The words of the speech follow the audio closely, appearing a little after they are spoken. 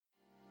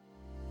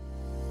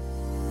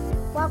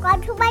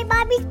Welcome to my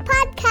mommy's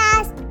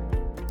podcast.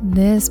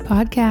 This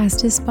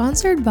podcast is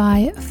sponsored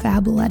by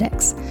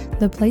Fabletics,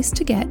 the place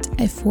to get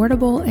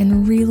affordable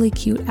and really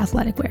cute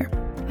athletic wear.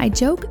 I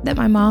joke that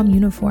my mom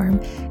uniform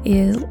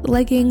is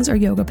leggings or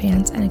yoga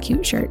pants and a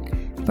cute shirt,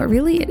 but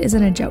really it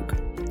isn't a joke.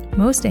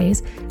 Most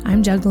days,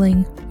 I'm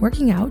juggling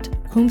working out,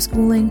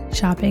 homeschooling,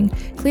 shopping,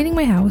 cleaning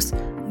my house,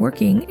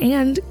 working,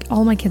 and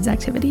all my kids'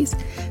 activities.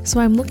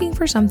 So I'm looking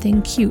for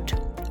something cute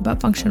but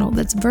functional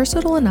that's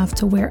versatile enough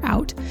to wear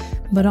out,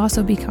 but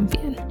also be comfy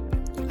in.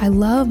 I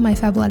love my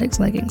Fabletics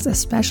leggings,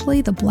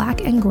 especially the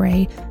black and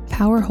gray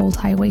power hold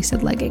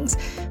high-waisted leggings,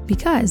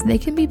 because they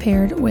can be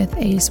paired with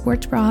a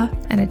sports bra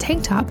and a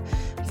tank top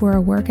for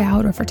a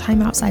workout or for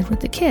time outside with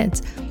the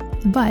kids,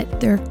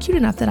 but they're cute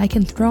enough that I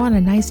can throw on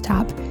a nice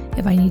top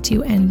if I need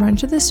to and run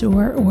to the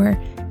store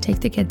or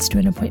take the kids to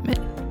an appointment.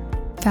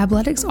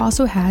 Fabletics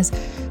also has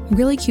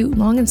really cute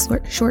long and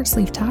short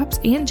sleeve tops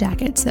and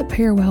jackets that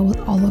pair well with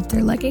all of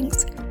their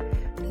leggings.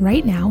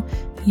 Right now,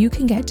 you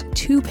can get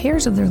 2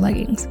 pairs of their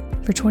leggings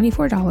for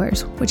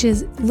 $24, which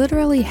is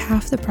literally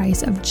half the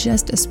price of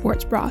just a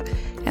sports bra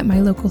at my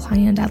local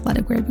high-end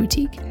athletic wear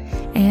boutique,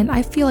 and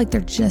I feel like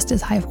they're just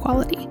as high of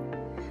quality.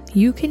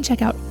 You can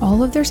check out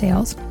all of their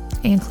sales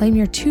and claim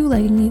your 2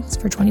 leggings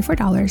for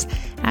 $24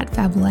 at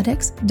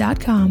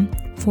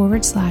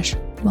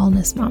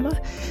fabletics.com/wellnessmama.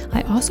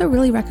 I also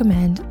really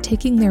recommend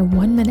taking their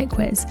 1-minute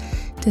quiz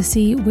to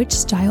see which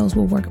styles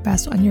will work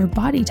best on your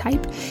body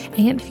type.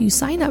 And if you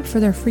sign up for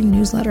their free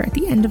newsletter at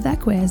the end of that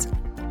quiz,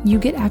 you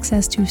get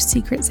access to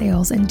secret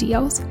sales and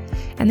deals.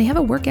 And they have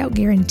a workout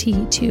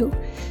guarantee too.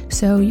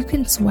 So you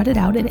can sweat it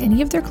out in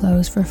any of their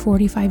clothes for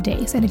 45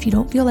 days. And if you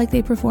don't feel like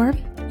they perform,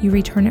 you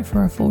return it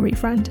for a full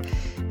refund.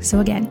 So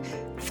again,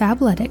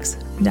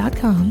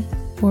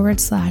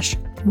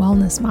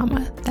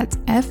 fabletics.com/wellnessmama. That's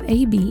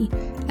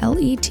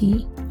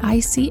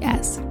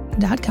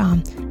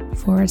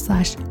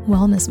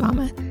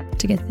fabletics.com/wellnessmama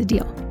to get the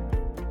deal.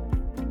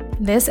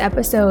 This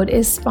episode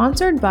is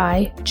sponsored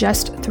by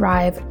Just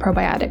Thrive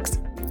Probiotics.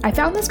 I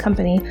found this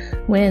company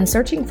when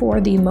searching for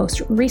the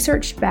most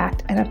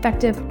research-backed and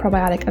effective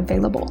probiotic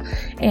available,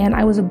 and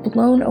I was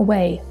blown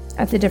away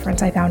at the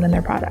difference I found in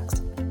their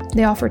products.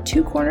 They offer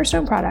 2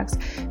 cornerstone products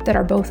that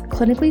are both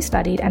clinically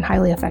studied and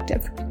highly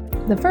effective.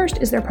 The first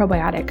is their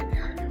probiotic,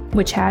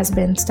 which has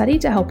been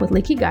studied to help with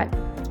leaky gut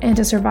and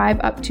to survive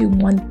up to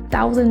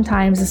 1,000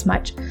 times as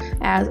much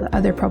as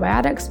other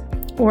probiotics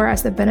or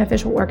as the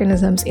beneficial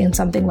organisms in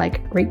something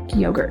like Greek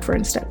yogurt, for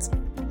instance.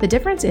 The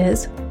difference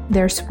is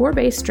their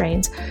spore-based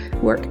strains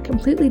work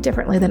completely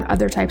differently than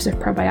other types of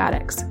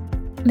probiotics.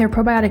 Their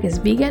probiotic is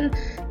vegan,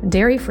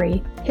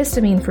 dairy-free,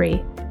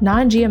 histamine-free,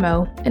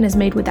 non-GMO, and is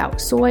made without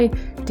soy,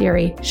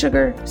 dairy,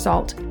 sugar,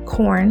 salt,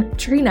 corn,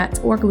 tree nuts,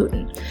 or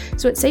gluten.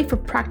 So it's safe for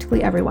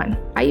practically everyone.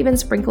 I even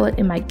sprinkle it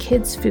in my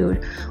kids' food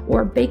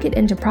or bake it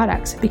into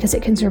products because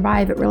it can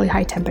survive at really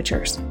high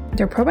temperatures.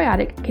 Their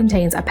probiotic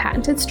contains a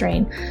patented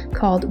strain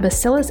called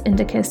Bacillus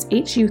indicus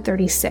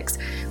HU36,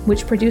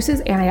 which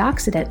produces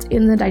antioxidants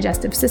in the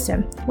digestive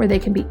system where they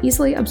can be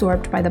easily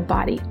absorbed by the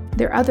body.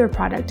 Their other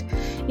product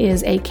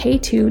is a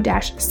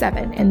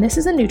K2-7, and this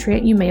is a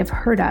nutrient you may have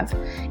heard of.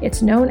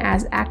 It's known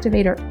as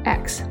Activator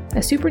X,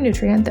 a super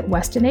nutrient that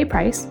Weston A.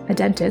 Price, a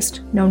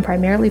dentist known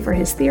primarily for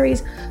his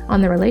theories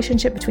on the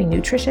relationship between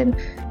nutrition,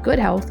 good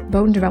health,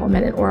 bone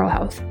development, and oral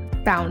health,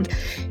 found.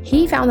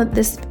 He found that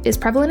this is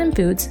prevalent in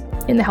foods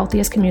in the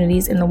healthiest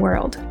communities in the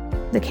world.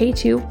 The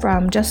K2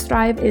 from Just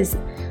Thrive is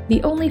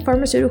the only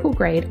pharmaceutical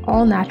grade,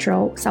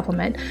 all-natural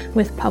supplement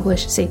with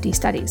published safety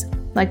studies.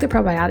 Like the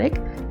probiotic,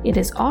 it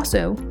is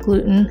also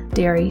gluten,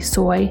 dairy,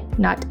 soy,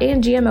 nut,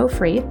 and GMO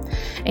free,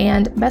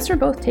 and best are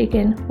both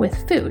taken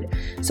with food,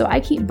 so I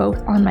keep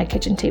both on my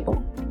kitchen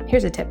table.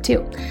 Here's a tip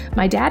too.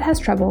 My dad has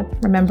trouble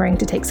remembering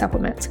to take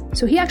supplements,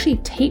 so he actually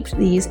taped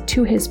these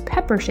to his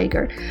pepper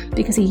shaker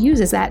because he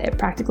uses that at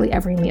practically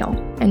every meal,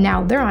 and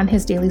now they're on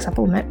his daily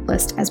supplement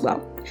list as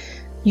well.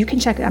 You can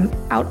check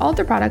out all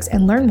their products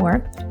and learn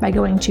more by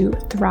going to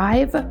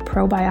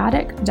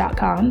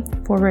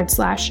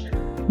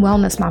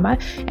thriveprobiotic.com/wellnessmama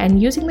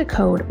and using the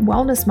code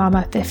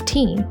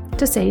wellnessmama15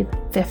 to save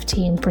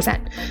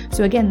 15%.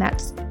 So again,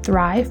 that's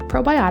Thrive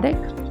Probiotic,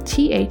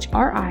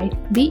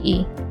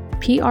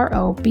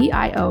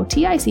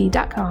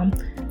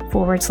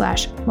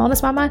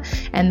 THRIVEPROBIOTIC.com/wellnessmama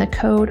and the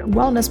code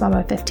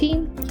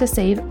wellnessmama15 to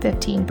save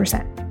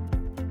 15%.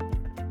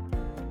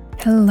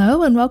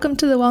 Hello and welcome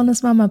to the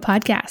Wellness Mama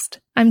podcast.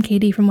 I'm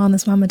Katie from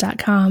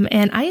wellnessmama.com,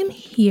 and I am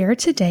here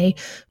today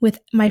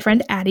with my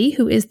friend Addie,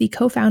 who is the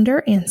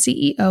co-founder and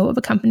CEO of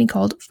a company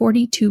called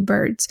 42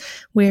 Birds,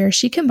 where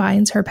she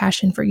combines her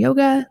passion for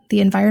yoga, the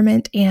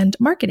environment, and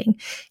marketing.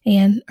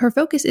 And her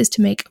focus is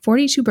to make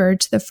 42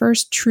 Birds the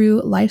first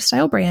true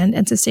lifestyle brand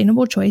and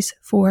sustainable choice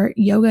for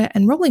yoga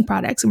and rolling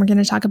products. And we're going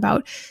to talk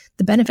about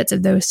the benefits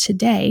of those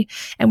today.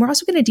 And we're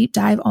also going to deep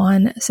dive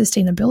on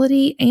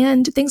sustainability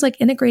and things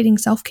like integrating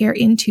self-care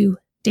into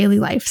daily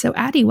life. So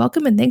Addie,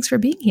 welcome and thanks for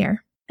being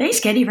here. Thanks,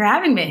 Katie, for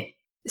having me.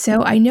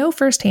 So I know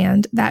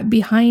firsthand that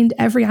behind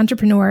every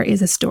entrepreneur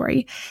is a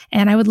story.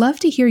 And I would love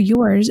to hear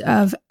yours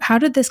of how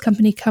did this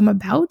company come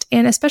about,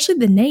 and especially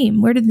the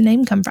name. Where did the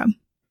name come from?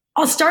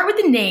 I'll start with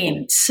the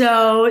name.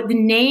 So the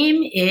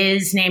name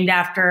is named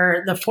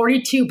after the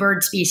 42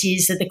 bird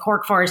species that the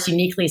Cork Forest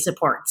uniquely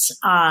supports.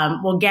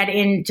 We'll get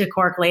into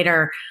Cork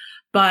later,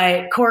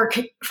 but Cork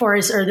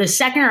forests are the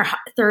second or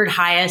third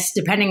highest,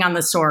 depending on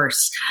the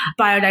source,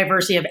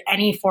 biodiversity of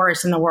any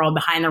forest in the world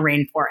behind the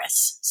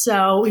rainforests.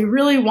 So we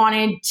really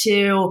wanted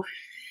to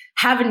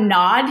have a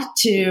nod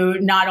to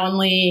not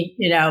only,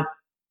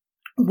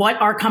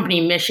 what our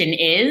company mission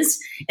is,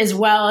 as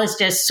well as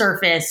just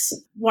surface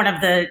one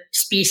of the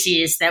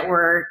species that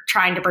we're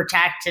trying to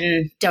protect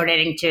and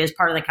donating to as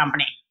part of the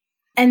company.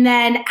 And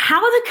then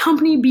how the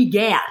company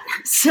began.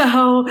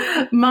 So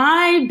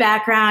my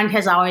background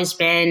has always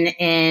been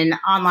in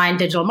online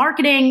digital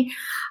marketing.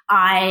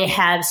 I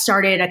have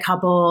started a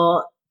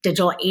couple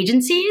digital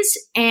agencies.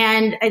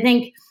 And I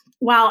think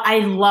while I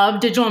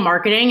love digital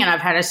marketing and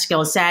I've had a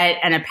skill set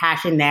and a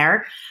passion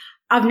there,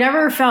 I've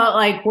never felt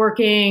like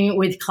working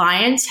with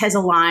clients has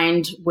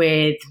aligned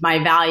with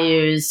my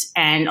values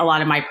and a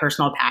lot of my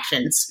personal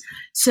passions.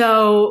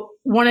 So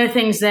one of the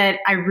things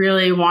that I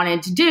really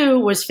wanted to do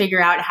was figure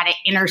out how to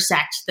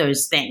intersect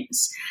those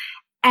things.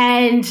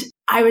 And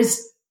I was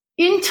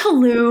in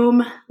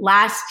Tulum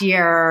last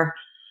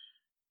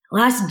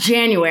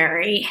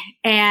January,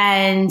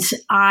 and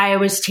I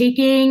was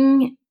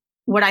taking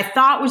what I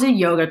thought was a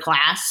yoga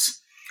class.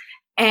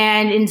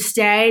 And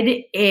instead,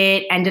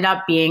 it ended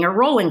up being a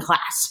rolling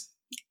class.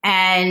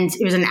 And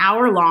it was an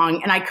hour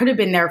long, and I could have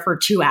been there for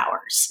 2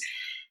 hours.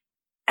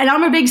 And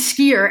I'm a big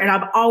skier, and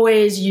I've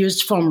always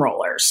used foam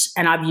rollers.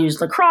 And I've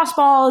used lacrosse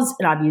balls,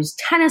 and I've used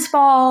tennis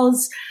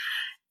balls.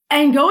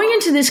 And going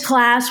into this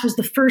class was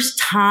the first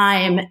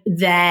time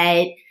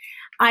that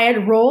I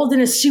had rolled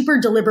in a super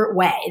deliberate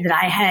way, that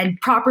I had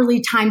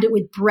properly timed it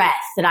with breath,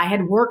 that I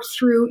had worked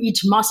through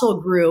each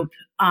muscle group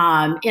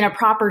in a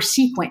proper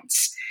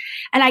sequence.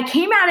 And I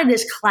came out of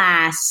this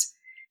class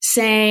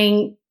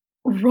saying,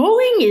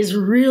 rolling is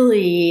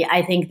really,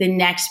 I think, the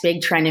next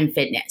big trend in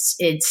fitness.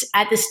 It's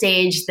at the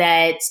stage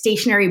that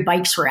stationary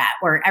bikes were at,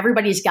 where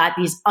everybody's got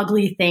these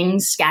ugly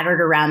things scattered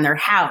around their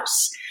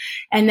house.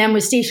 And then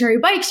with stationary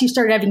bikes, you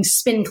started having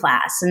spin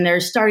class, and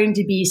there's starting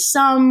to be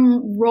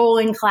some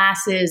rolling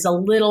classes a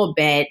little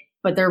bit,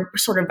 but they're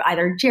sort of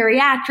either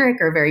geriatric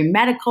or very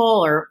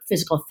medical or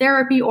physical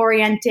therapy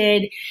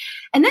oriented.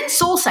 And then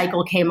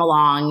SoulCycle came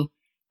along.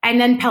 And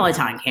then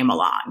Peloton came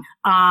along.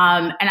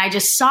 And I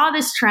just saw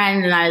this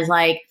trend and I was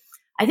like,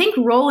 I think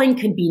rolling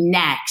could be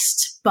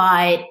next,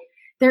 but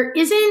there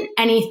isn't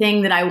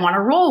anything that I want to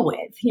roll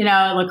with.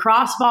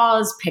 Lacrosse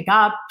balls pick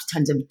up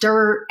tons of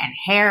dirt and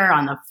hair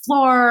on the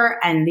floor.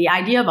 And the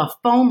idea of a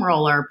foam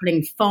roller,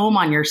 putting foam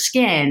on your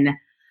skin,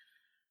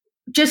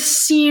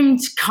 just seemed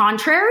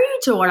contrary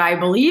to what I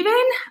believe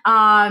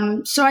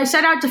in. So I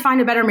set out to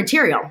find a better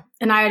material.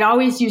 And I had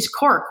always used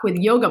cork with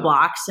yoga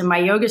blocks, and my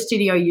yoga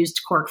studio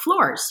used cork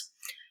floors.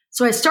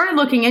 So I started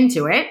looking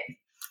into it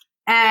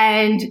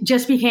and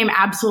just became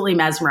absolutely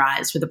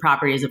mesmerized with the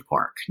properties of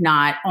cork.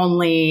 Not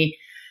only,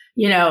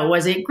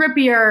 was it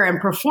grippier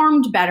and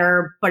performed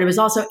better, but it was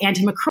also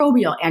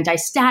antimicrobial,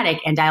 anti-static,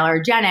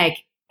 anti-allergenic.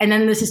 And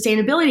then the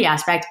sustainability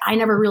aspect, I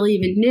never really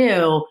even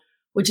knew,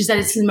 which is that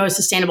it's the most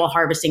sustainable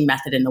harvesting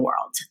method in the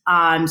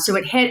world. So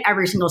it hit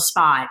every single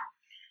spot.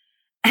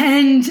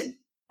 And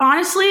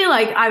honestly,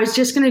 I was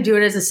just going to do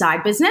it as a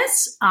side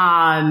business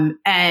and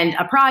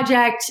a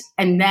project.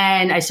 And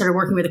then I started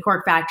working with the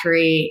Cork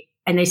Factory,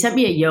 and they sent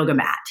me a yoga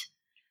mat.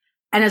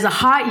 And as a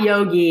hot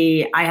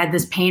yogi, I had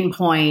this pain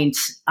point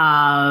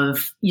of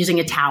using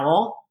a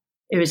towel.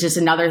 It was just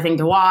another thing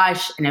to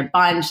wash, and it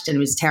bunched, and it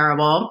was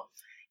terrible.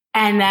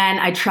 And then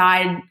I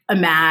tried a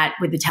mat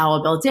with the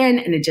towel built in,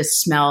 and it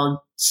just smelled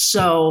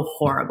so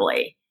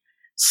horribly.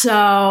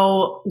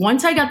 So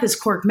once I got this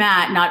cork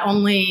mat, not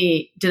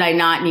only did I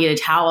not need a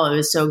towel, it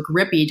was so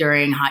grippy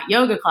during hot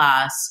yoga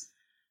class,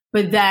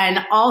 but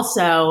then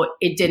also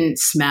it didn't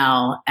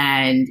smell,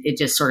 and it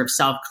just sort of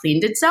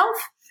self-cleaned itself.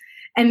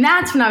 And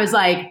that's when I was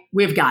like,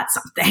 we've got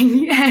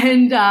something.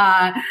 And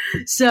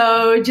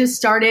so just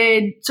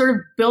started sort of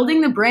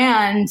building the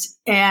brand,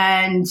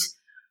 and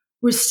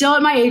was still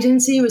at my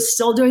agency, was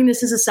still doing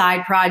this as a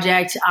side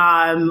project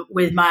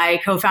with my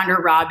co-founder,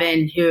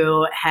 Robin,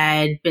 who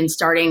had been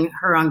starting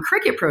her own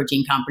cricket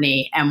protein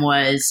company and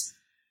was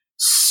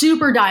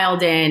super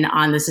dialed in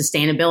on the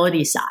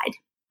sustainability side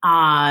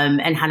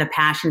and had a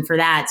passion for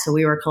that. So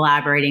we were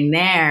collaborating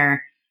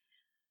there.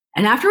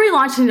 And after we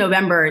launched in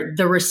November,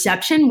 the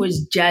reception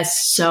was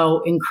just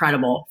so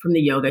incredible from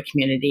the yoga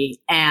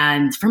community.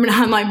 And from an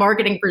online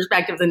marketing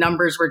perspective, the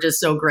numbers were just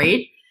so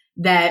great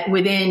that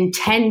within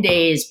 10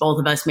 days, both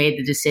of us made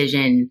the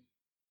decision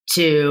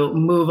to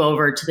move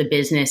over to the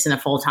business in a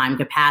full-time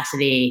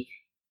capacity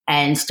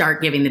and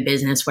start giving the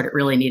business what it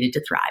really needed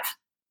to thrive.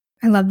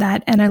 I love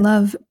that. And I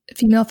love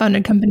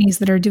female-founded companies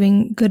that are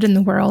doing good in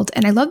the world.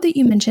 And I love that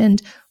you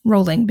mentioned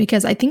rolling,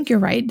 because I think you're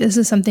right. This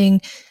is something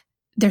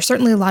there's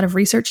certainly a lot of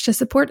research to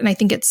support. And I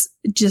think it's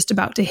just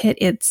about to hit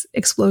its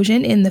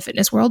explosion in the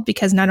fitness world,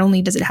 because not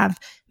only does it have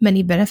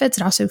many benefits,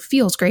 it also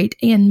feels great.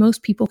 And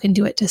most people can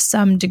do it to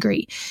some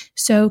degree.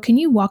 So can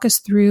you walk us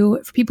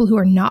through, for people who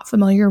are not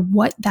familiar,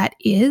 what that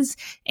is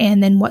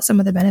and then what some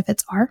of the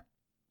benefits are?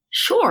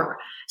 Sure.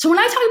 So when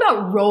I talk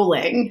about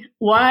rolling,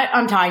 what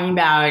I'm talking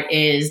about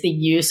is the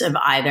use of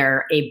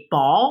either a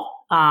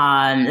ball,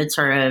 that's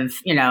sort of,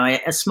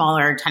 a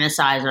smaller tennis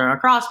size or a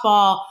cross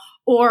ball,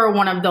 or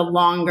one of the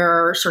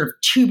longer sort of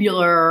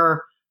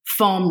tubular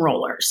foam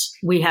rollers.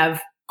 We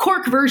have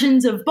Cork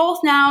versions of both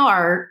now.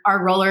 Our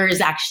roller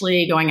is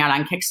actually going out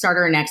on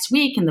Kickstarter next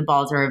week, and the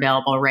balls are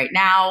available right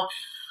now.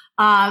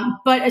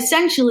 But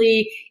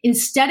essentially,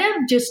 instead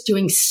of just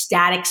doing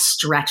static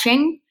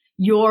stretching,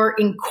 you're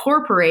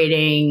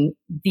incorporating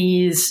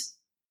these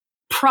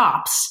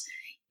props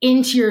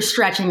into your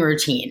stretching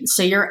routine.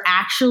 So you're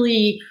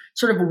actually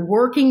sort of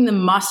working the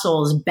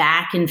muscles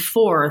back and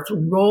forth,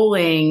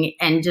 rolling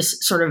and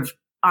just sort of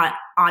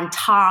on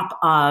top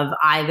of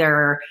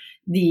either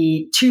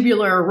the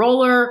tubular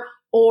roller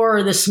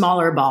or the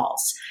smaller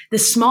balls. The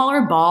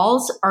smaller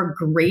balls are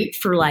great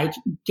for like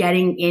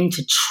getting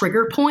into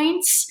trigger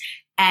points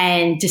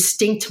and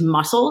distinct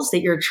muscles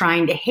that you're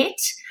trying to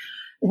hit.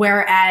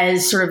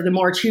 Whereas sort of the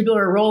more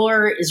tubular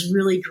roller is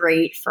really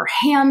great for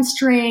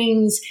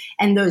hamstrings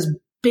and those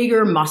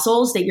bigger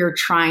muscles that you're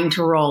trying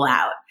to roll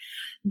out.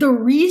 The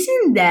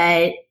reason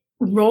that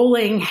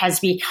rolling has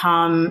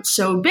become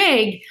so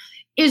big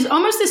is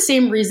almost the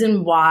same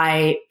reason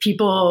why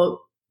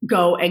people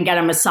go and get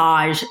a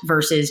massage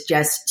versus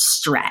just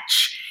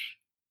stretch.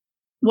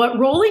 What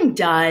rolling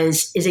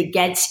does is it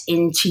gets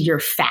into your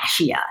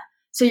fascia.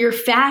 So your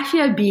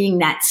fascia being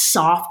that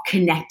soft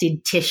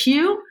connected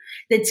tissue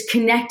that's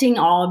connecting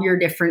all of your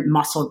different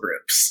muscle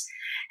groups.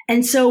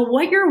 And so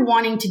what you're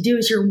wanting to do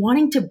is you're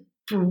wanting to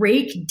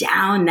break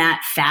down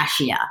that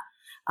fascia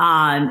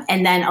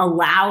and then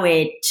allow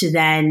it to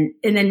and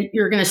then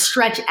you're going to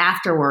stretch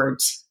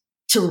afterwards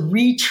to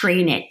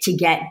retrain it to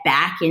get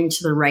back into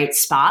the right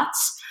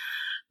spots.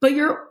 But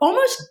you're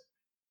almost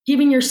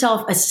giving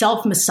yourself a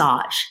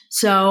self-massage.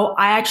 So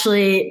I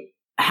actually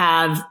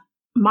have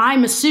my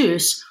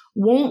masseuse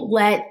won't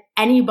let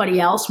anybody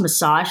else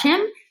massage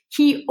him.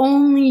 He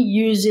only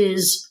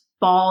uses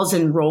balls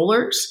and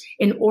rollers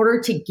in order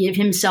to give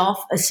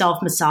himself a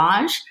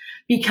self-massage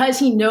because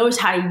he knows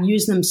how to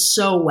use them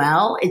so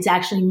well. It's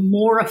actually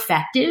more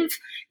effective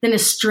than a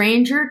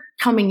stranger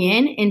coming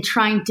in and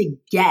trying to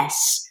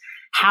guess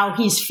how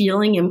he's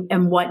feeling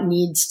and what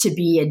needs to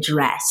be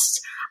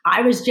addressed.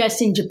 I was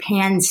just in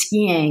Japan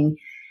skiing,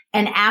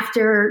 and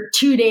after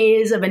 2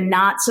 days of a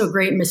not so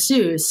great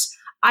masseuse,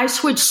 I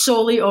switched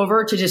solely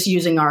over to just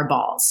using our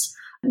balls.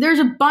 There's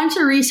a bunch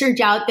of research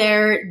out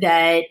there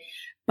that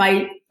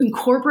by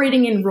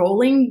incorporating in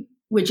rolling,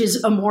 which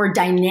is a more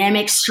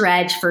dynamic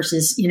stretch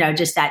versus,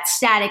 just that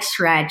static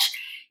stretch,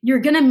 you're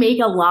going to make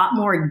a lot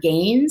more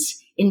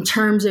gains in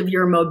terms of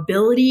your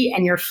mobility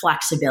and your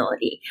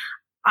flexibility.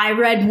 I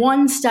read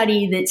one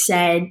study that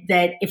said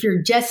that if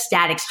you're just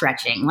static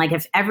stretching, like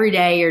if every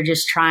day you're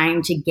just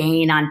trying to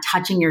gain on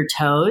touching your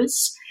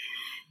toes,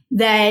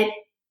 that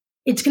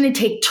it's going to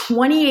take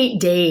 28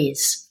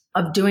 days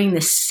of doing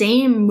the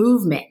same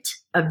movement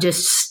of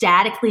just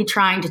statically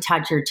trying to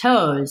touch your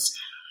toes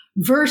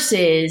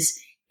versus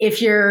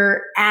if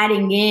you're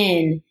adding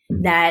in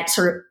that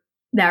sort of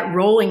that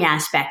rolling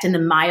aspect, and the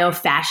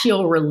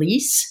myofascial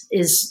release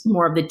is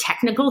more of the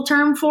technical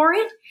term for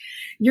it,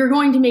 you're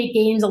going to make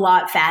gains a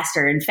lot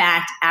faster. In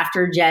fact,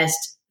 after just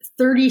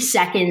 30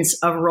 seconds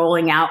of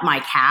rolling out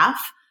my calf,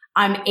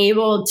 I'm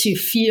able to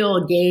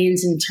feel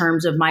gains in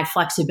terms of my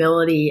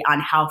flexibility on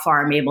how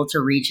far I'm able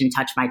to reach and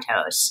touch my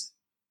toes.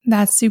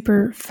 That's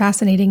super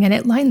fascinating. And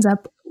it lines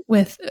up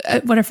with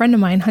what a friend of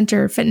mine,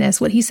 Hunter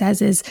Fitness, what he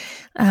says is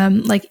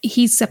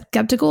he's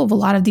skeptical of a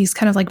lot of these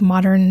kind of like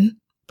modern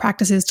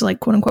practices to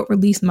like quote unquote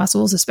release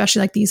muscles,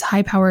 especially like these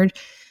high powered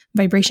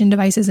vibration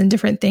devices and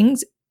different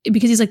things,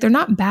 because he's like, they're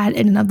not bad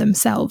in and of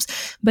themselves.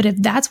 But if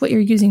that's what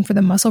you're using for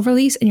the muscle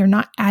release and you're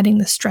not adding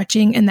the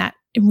stretching and that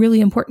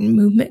really important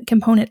movement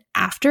component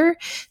after,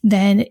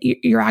 then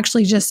you're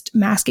actually just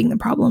masking the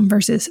problem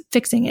versus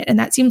fixing it. And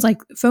that seems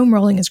like foam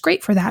rolling is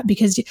great for that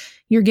because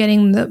you're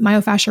getting the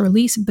myofascial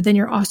release, but then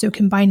you're also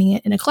combining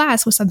it in a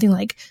class with something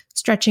like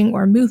stretching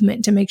or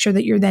movement to make sure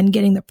that you're then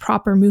getting the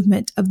proper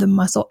movement of the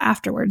muscle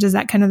afterwards. Is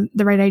that kind of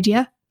the right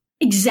idea?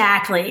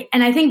 Exactly.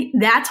 And I think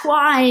that's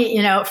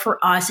why,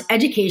 for us,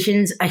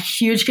 education's a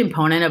huge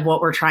component of what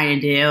we're trying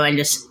to do, and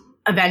just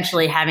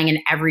eventually having an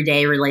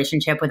everyday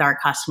relationship with our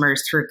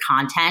customers through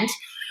content.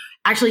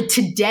 Actually,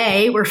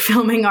 today we're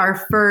filming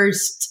our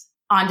first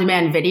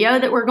on-demand video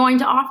that we're going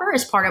to offer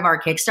as part of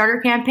our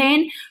Kickstarter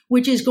campaign,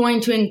 which is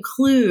going to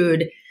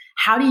include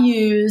how to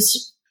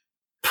use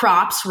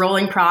props,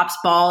 rolling props,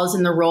 balls,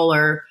 and the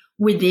roller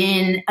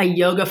within a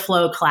yoga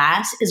flow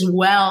class, as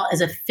well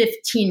as a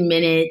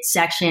 15-minute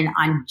section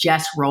on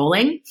just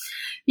rolling.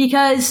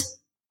 Because,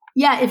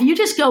 if you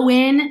just go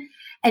in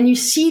And you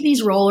see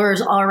these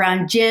rollers all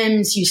around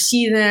gyms. You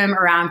see them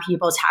around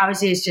people's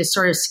houses, just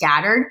sort of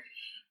scattered.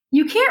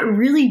 You can't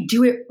really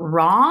do it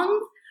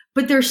wrong,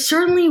 but there's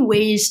certainly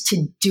ways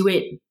to do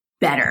it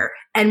better.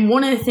 And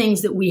one of the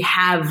things that we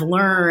have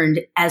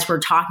learned as we're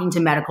talking to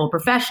medical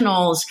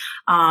professionals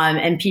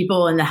and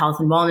people in the health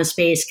and wellness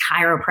space,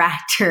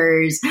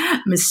 chiropractors,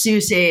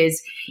 masseuses,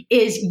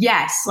 is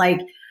yes, like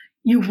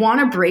you want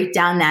to break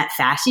down that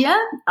fascia,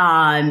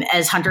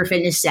 as Hunter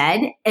Fitness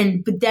said,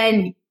 but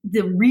then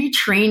the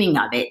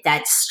retraining of it,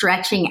 that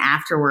stretching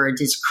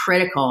afterwards is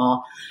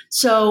critical.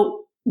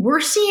 So we're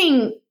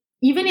seeing,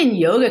 even in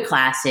yoga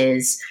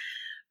classes,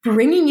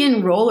 bringing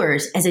in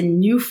rollers as a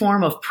new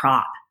form of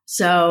prop.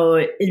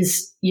 So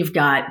you've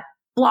got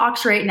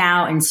blocks right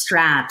now and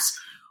straps.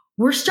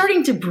 We're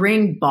starting to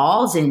bring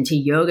balls into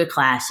yoga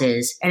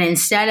classes. And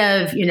instead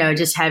of,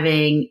 just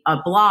having a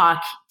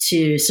block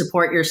to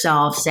support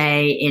yourself,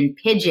 say in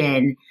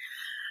pigeon,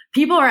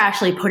 people are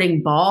actually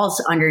putting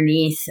balls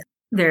underneath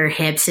their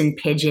hips in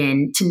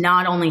pigeon to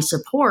not only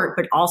support,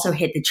 but also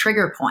hit the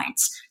trigger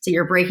points. So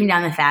you're breaking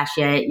down the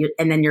fascia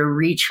and then you're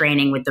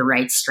retraining with the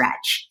right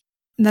stretch.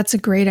 That's a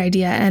great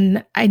idea.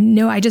 And I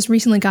know I just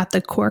recently got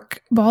the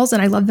Cork balls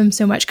and I love them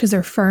so much because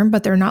they're firm,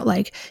 but they're not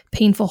like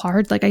painful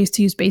hard. Like I used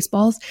to use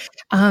baseballs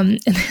and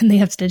then they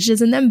have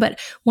stitches in them. But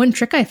one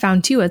trick I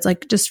found too, it's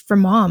like just for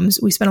moms,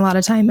 we spend a lot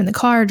of time in the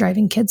car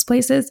driving kids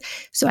places.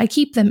 So I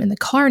keep them in the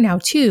car now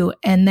too.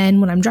 And then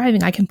when I'm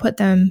driving, I can put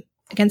them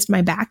against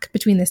my back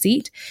between the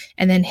seat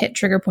and then hit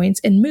trigger points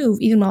and move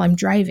even while I'm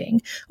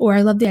driving. Or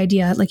I love the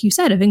idea, like you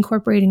said, of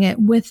incorporating it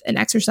with an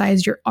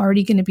exercise you're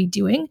already going to be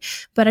doing.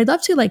 But I'd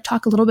love to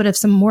talk a little bit of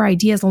some more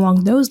ideas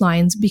along those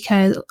lines,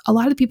 because a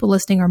lot of the people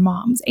listening are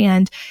moms,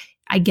 and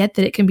I get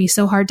that it can be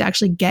so hard to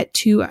actually get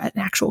to an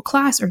actual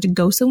class or to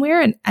go somewhere.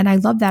 And I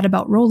love that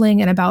about rolling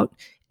and about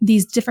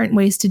these different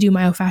ways to do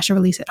myofascial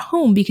release at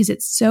home, because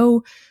it's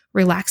so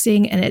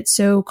relaxing and it's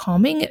so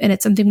calming, and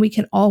it's something we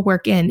can all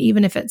work in,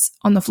 even if it's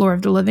on the floor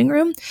of the living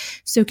room.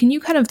 So can you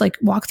kind of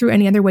walk through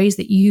any other ways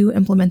that you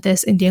implement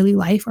this in daily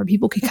life, or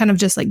people can kind of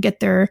just dip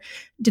their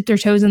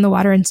toes in the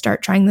water and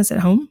start trying this at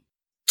home?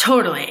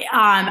 Totally.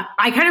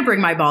 I kind of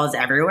bring my balls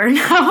everywhere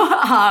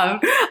now.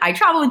 I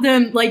travel with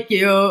them like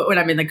you, when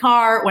I'm in the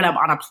car, when I'm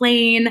on a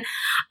plane.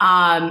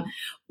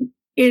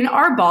 In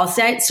our ball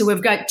set, so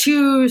we've got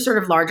two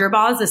sort of larger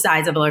balls the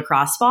size of a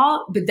lacrosse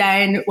ball, but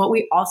then what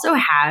we also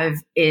have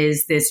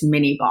is this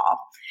mini ball.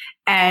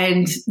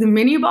 And the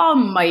mini ball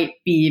might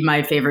be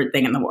my favorite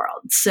thing in the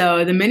world.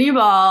 So the mini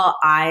ball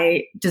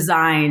I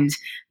designed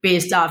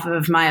based off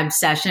of my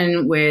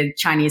obsession with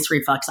Chinese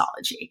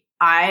reflexology.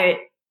 I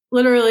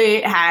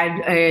literally had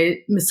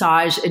a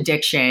massage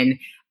addiction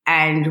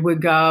and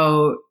would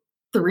go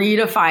 3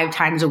 to 5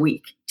 times a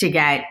week to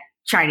get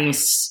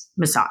Chinese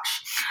massage.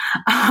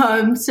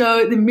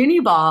 So the mini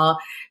ball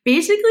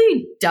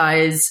basically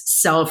does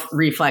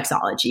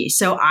self-reflexology.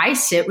 So I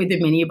sit with the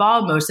mini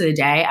ball most of the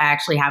day. I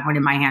actually have one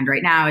in my hand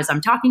right now as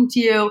I'm talking to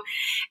you.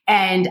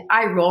 And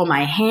I roll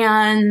my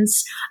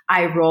hands,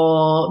 I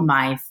roll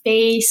my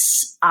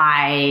face,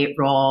 I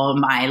roll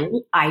my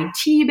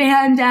IT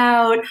band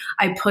out,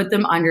 I put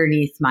them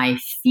underneath my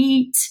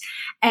feet.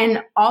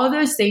 And all of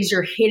those things,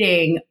 you're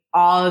hitting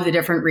all of the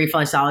different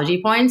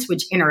reflexology points,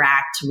 which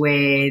interact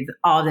with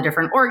all the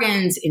different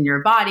organs in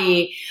your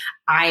body.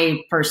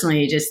 I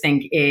personally just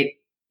think it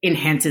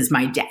enhances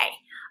my day.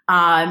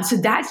 So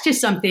that's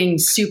just something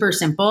super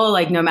simple.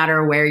 No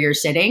matter where you're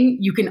sitting,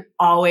 you can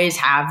always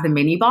have the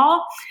mini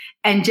ball,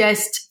 and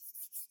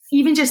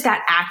even just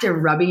that act of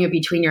rubbing it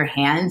between your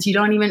hands, you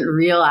don't even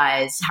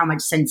realize how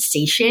much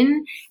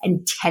sensation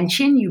and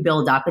tension you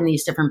build up in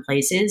these different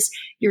places.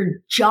 Your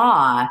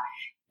jaw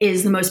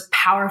is the most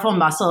powerful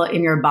muscle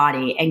in your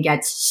body and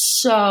gets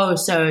so,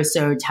 so,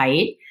 so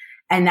tight.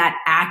 And that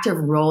act of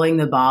rolling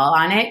the ball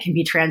on it can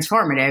be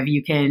transformative.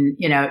 You can,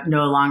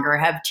 no longer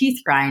have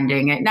teeth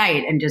grinding at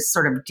night and just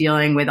sort of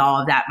dealing with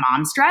all of that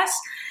mom stress.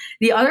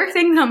 The other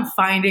thing I'm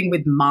finding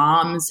with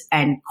moms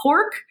and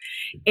Cork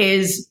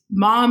is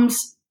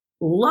moms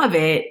love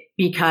it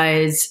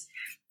because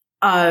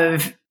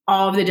of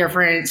all of the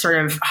different sort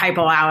of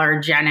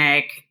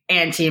hypoallergenic,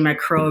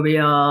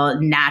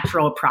 antimicrobial,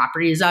 natural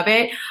properties of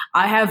it.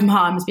 I have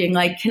moms being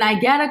like, can I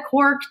get a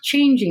Cork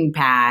changing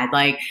pad?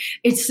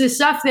 It's the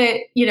stuff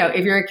that,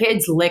 if your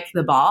kids lick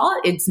the ball,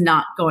 it's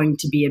not going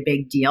to be a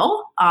big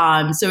deal.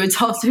 So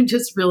it's also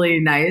just really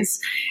nice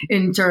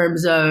in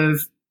terms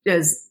of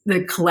just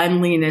the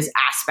cleanliness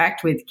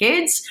aspect with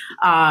kids.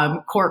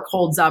 Cork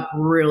holds up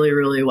really,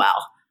 really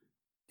well.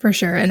 For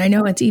sure. And I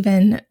know it's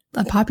even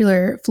a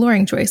popular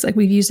flooring choice.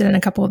 We've used it in a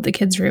couple of the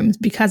kids' rooms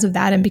because of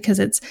that, and because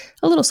it's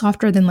a little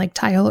softer than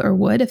tile or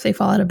wood if they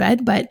fall out of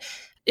bed, but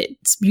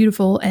it's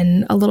beautiful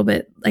and a little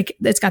bit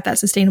it's got that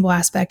sustainable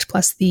aspect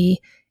plus the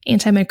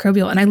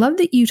antimicrobial. And I love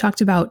that you talked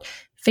about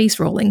face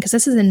rolling, because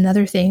this is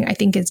another thing I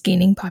think is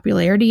gaining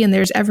popularity. And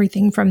there's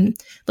everything from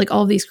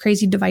all of these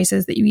crazy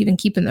devices that you even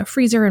keep in the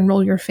freezer and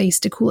roll your face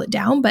to cool it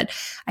down. But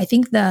I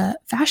think the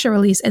fascia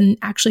release and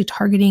actually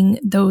targeting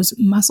those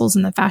muscles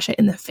in the fascia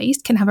in the face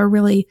can have a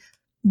really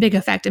big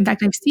effect. In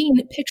fact, I've seen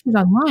pictures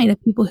online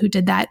of people who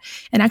did that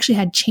and actually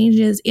had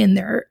changes in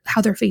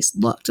how their face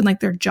looked and like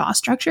their jaw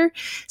structure.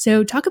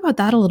 So talk about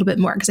that a little bit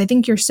more, because I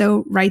think you're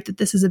so right that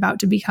this is about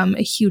to become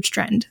a huge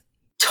trend.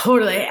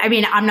 Totally. I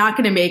mean, I'm not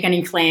going to make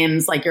any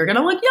claims like you're going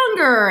to look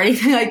younger or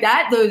anything like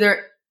that. Those are,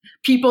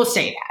 people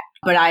say that,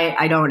 but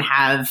I don't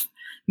have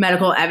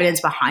medical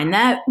evidence behind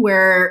that.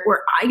 Where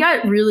I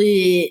got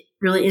really,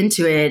 really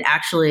into it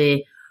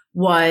actually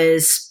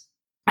was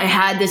I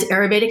had this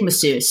Ayurvedic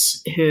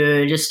masseuse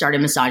who just started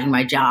massaging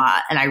my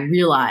jaw, and I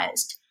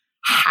realized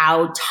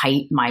how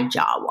tight my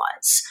jaw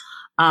was.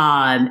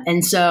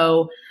 And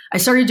so I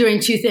started doing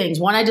two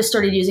things. One, I just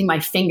started using my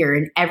finger,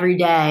 and every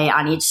day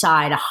on each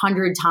side,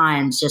 100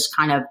 times, just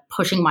kind of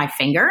pushing my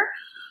finger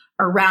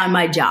around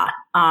my jaw.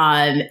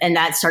 And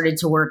that started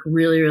to work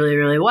really, really,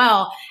 really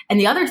well. And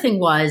the other thing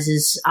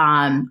is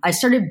I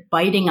started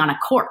biting on a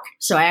cork.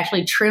 So I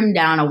actually trimmed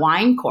down a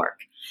wine cork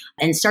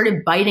and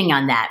started biting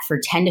on that for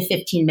 10 to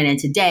 15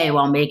 minutes a day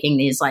while making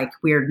these like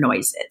weird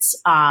noises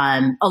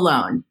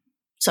alone.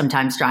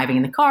 Sometimes driving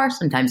in the car,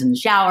 sometimes in the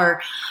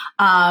shower.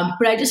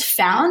 But I just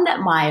found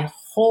that my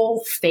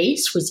whole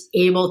face was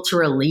able to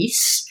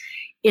release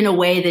in a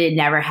way that it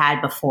never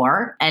had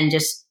before, and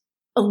just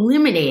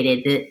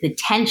eliminated the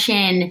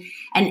tension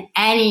and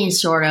any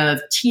sort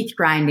of teeth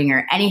grinding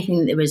or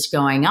anything that was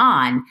going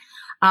on.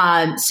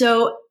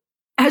 So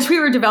as we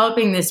were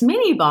developing this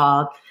mini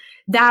ball,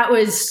 that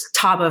was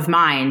top of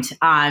mind,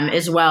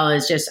 as well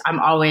as just I'm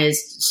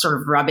always sort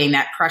of rubbing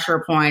that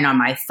pressure point on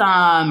my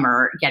thumb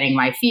or getting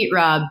my feet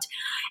rubbed.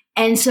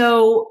 And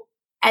so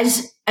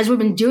as we've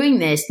been doing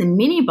this, the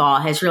mini ball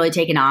has really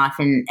taken off,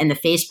 and the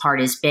face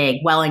part is big.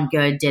 Well and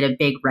Good did a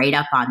big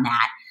write-up on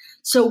that.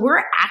 So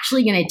we're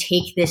actually going to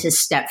take this a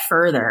step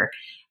further,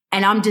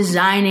 and I'm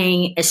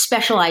designing a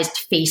specialized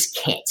face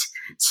kit.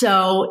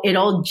 So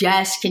it'll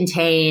just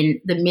contain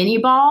the mini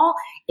ball,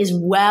 as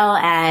well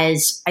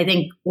as I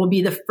think we'll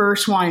be the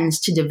first ones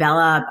to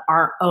develop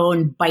our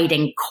own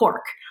biting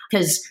cork,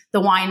 because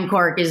the wine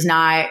cork is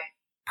not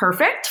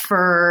perfect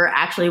for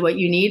actually what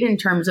you need in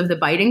terms of the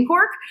biting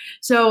cork.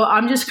 So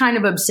I'm just kind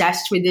of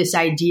obsessed with this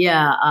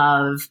idea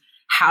of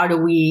how do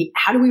we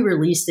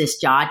release this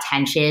jaw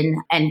tension,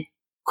 and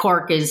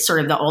cork is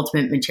sort of the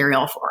ultimate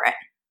material for it.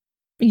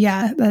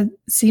 Yeah, that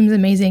seems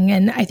amazing.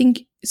 And I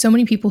think so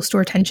many people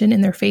store tension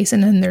in their face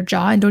and in their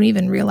jaw and don't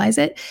even realize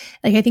it.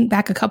 Like I think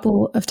back a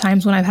couple of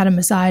times when I've had a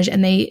massage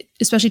and they,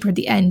 especially toward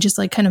the end, just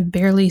like kind of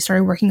barely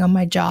started working on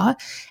my jaw.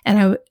 And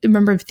I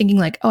remember thinking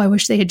like, oh, I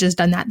wish they had just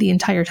done that the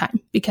entire time,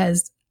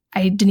 because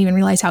I didn't even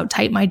realize how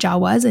tight my jaw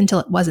was until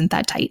it wasn't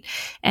that tight.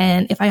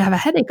 And if I have a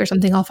headache or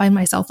something, I'll find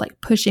myself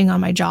like pushing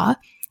on my jaw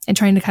and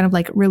trying to kind of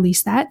like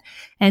release that.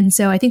 And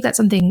so I think that's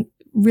something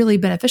really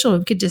beneficial.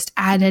 We could just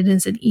add it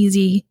as an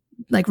easy,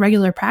 like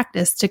regular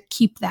practice to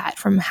keep that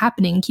from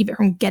happening, keep it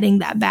from getting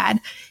that bad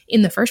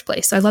in the first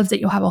place. So I love that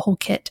you'll have a whole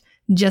kit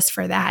just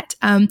for that.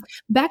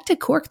 Back to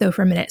cork though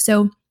for a minute.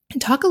 So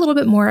talk a little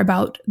bit more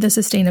about the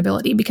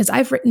sustainability, because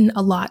I've written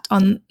a lot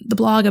on the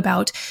blog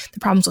about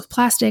the problems with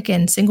plastic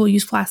and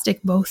single-use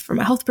plastic, both from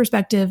a health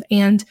perspective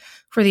and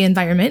for the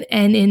environment.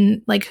 And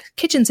in like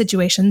kitchen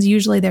situations,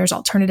 usually there's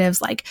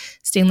alternatives like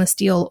stainless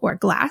steel or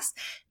glass.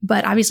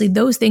 But obviously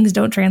those things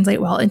don't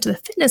translate well into the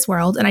fitness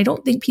world. And I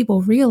don't think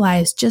people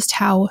realize just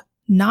how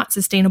not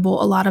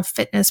sustainable a lot of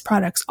fitness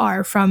products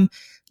are, from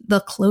the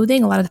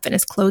clothing, a lot of the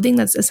fitness clothing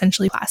that's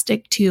essentially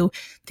plastic, to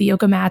the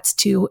yoga mats,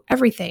 to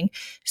everything.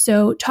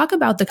 So talk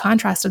about the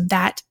contrast of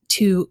that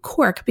to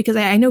cork, because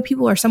I know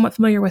people are somewhat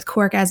familiar with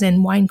cork as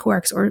in wine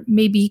corks or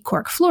maybe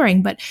cork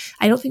flooring, but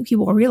I don't think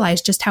people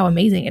realize just how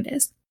amazing it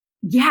is.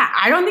 Yeah,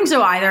 I don't think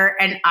so either.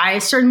 And I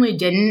certainly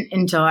didn't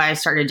until I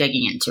started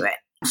digging into it.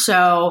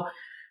 So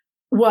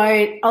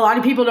what a lot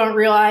of people don't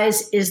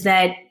realize is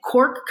that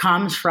cork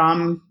comes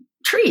from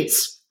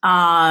trees.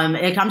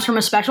 It comes from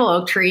a special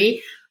oak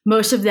tree.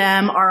 Most of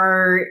them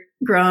are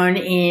grown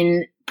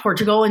in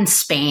Portugal and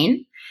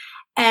Spain.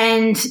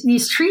 And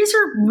these trees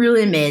are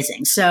really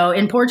amazing. So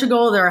in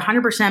Portugal, they're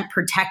 100%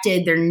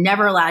 protected. They're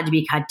never allowed to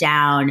be cut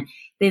down.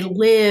 They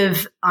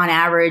live on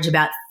average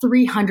about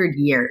 300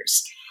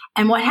 years.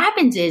 And what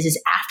happens is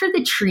after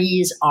the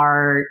trees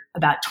are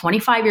about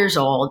 25 years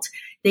old,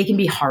 they can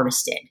be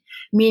harvested,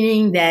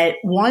 meaning that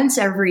once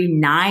every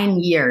 9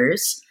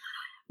 years,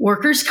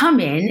 workers come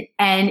in,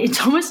 and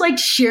it's almost like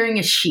shearing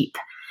a sheep.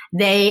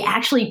 They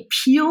actually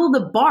peel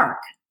the bark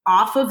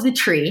off of the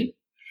tree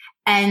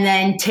and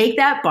then take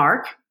that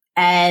bark,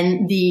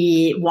 and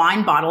the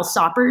wine bottle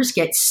stoppers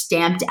get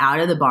stamped out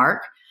of the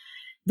bark.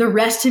 The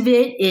rest of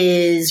it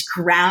is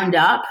ground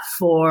up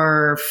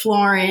for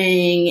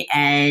flooring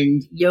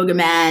and yoga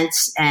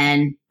mats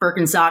and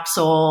Birkenstock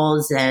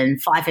soles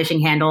and fly fishing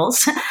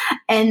handles.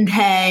 And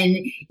then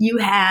you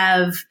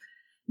have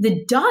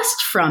the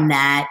dust from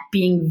that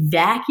being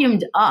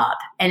vacuumed up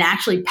and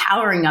actually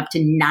powering up to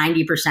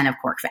 90% of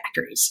cork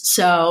factories.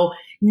 So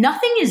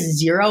nothing is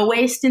zero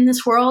waste in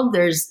this world.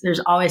 There's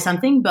always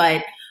something,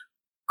 but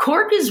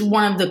cork is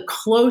one of the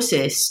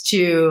closest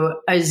to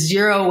a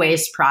zero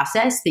waste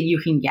process that you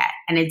can get.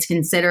 And it's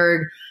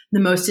considered the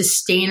most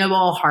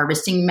sustainable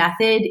harvesting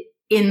method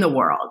in the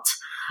world.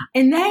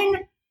 And then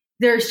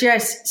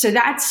so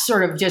that's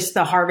sort of just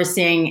the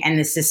harvesting and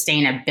the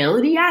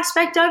sustainability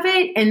aspect of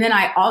it. And then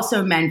I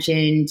also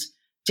mentioned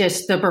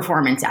just the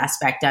performance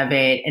aspect of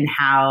it and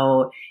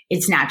how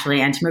it's naturally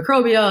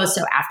antimicrobial.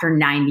 So after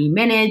 90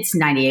 minutes,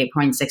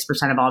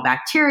 98.6% of all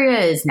bacteria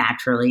is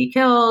naturally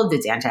killed.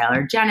 It's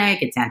anti-allergenic,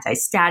 it's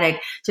anti-static.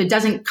 So it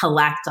doesn't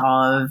collect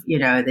all of,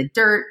 the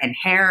dirt and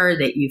hair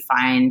that you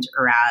find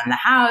around the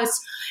house.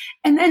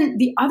 And then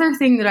the other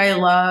thing that I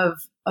love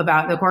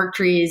about the cork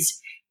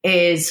trees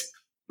is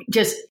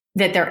just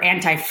that they're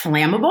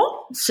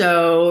anti-flammable.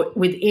 So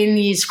within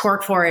these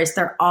cork forests,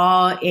 they're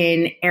all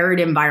in arid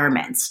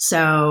environments.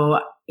 So,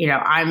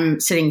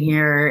 I'm sitting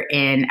here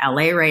in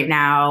LA right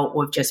now.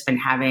 We've just been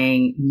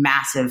having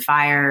massive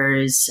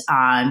fires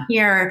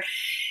here.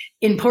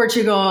 In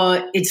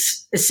Portugal,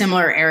 it's a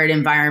similar arid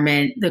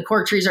environment. The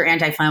cork trees are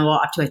anti-flammable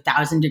up to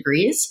 1,000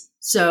 degrees.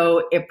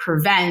 So it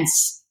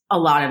prevents a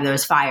lot of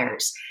those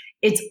fires.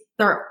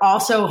 They're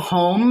also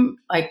home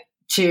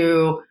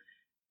to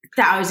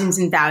thousands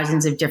and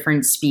thousands of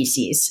different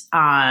species,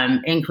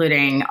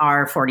 including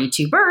our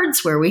 42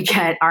 birds, where we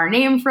get our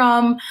name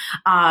from.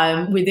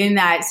 Within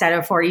that set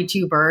of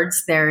 42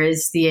 birds, there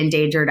is the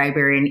endangered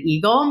Iberian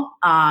eagle.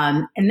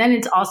 And then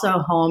it's also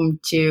home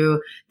to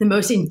the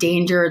most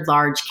endangered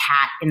large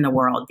cat in the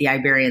world, the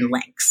Iberian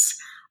lynx.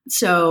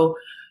 So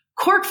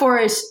cork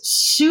forest,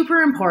 super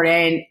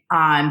important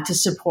to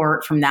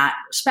support from that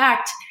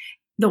respect.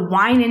 The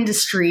wine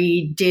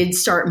industry did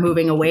start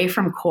moving away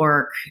from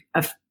cork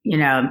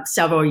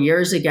several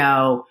years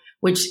ago,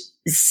 which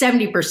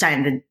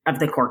 70% of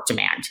the cork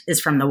demand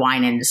is from the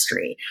wine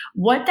industry.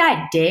 What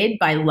that did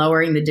by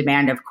lowering the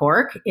demand of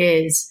cork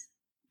is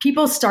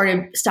people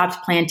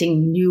stopped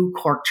planting new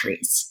cork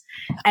trees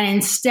and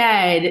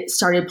instead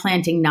started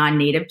planting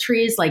non-native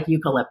trees like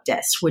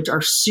eucalyptus, which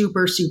are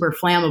super, super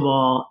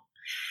flammable.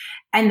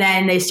 And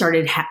then they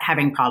started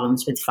having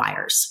problems with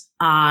fires.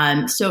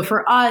 So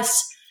for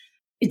us,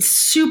 it's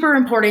super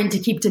important to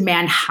keep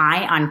demand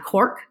high on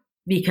cork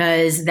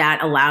because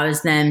that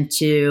allows them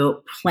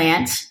to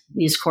plant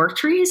these cork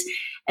trees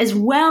as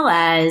well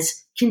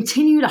as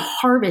continue to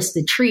harvest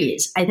the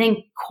trees. I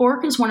think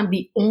cork is one of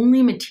the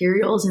only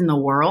materials in the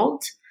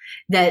world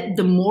that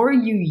the more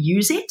you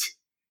use it,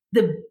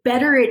 the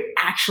better it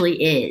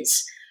actually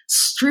is.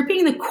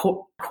 Stripping the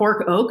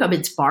cork oak of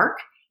its bark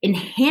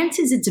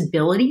enhances its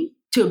ability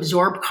to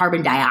absorb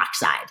carbon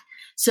dioxide.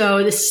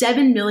 So the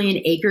 7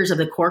 million acres of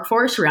the cork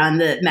forest around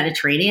the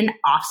Mediterranean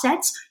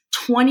offsets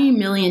 20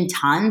 million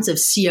tons of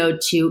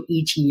CO2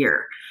 each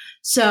year.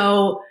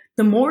 So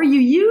the more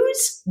you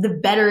use, the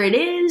better it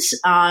is,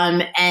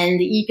 and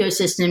the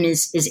ecosystem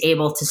is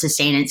able to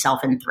sustain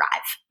itself and thrive.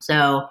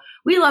 So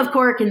we love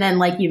cork, and then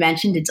like you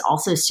mentioned, it's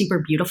also super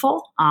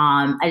beautiful.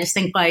 I just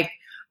think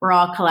we're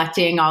all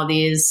collecting all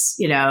these,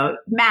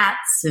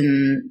 mats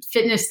and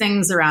fitness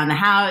things around the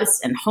house,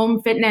 and home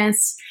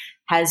fitness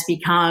has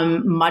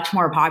become much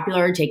more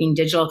popular, taking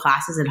digital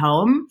classes at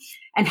home.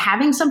 And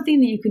having something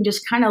that you can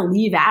just kind of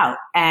leave out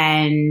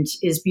and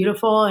is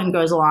beautiful and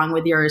goes along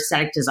with your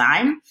aesthetic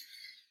design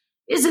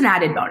is an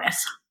added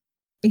bonus.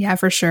 Yeah,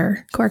 for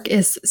sure. Cork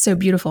is so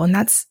beautiful. And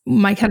that's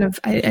my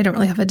I don't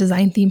really have a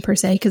design theme per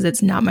se because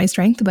it's not my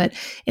strength, but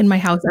in my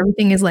house,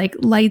 everything is like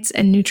lights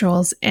and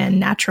neutrals and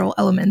natural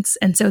elements.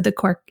 And so the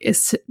cork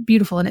is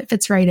beautiful and it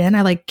fits right in.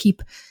 I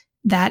keep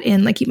that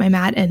in, keep my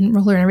mat and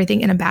roller and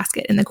everything in a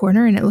basket in the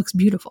corner and it looks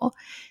beautiful.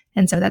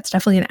 And so that's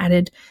definitely an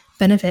added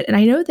benefit. And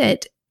I know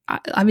that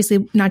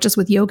obviously not just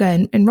with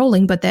yoga and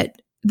rolling, but that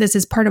this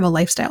is part of a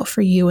lifestyle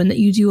for you and that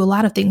you do a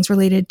lot of things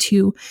related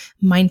to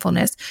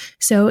mindfulness.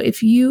 So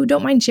if you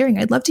don't mind sharing,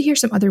 I'd love to hear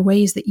some other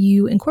ways that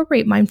you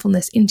incorporate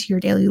mindfulness into your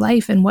daily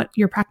life and what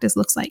your practice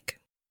looks like.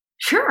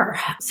 Sure.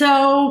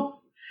 So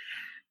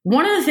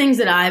one of the things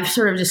that I've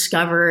sort of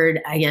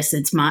discovered, I guess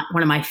it's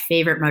one of my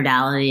favorite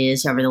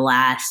modalities over the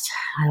last,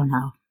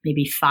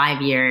 maybe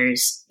 5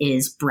 years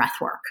is breath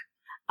work.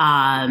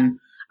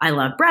 I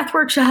love breath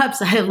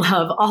workshops. I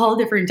love all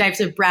different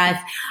types of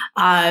breath.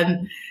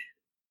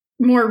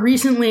 More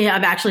recently,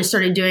 I've actually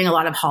started doing a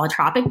lot of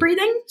holotropic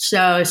breathing.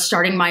 So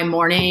starting my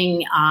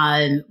morning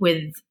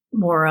with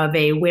more of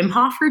a Wim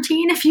Hof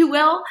routine, if you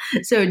will.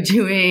 So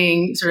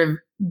doing sort of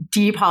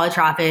deep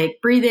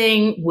holotropic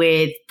breathing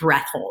with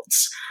breath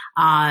holds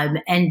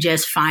and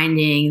just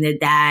finding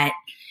that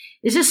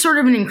is just sort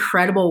of an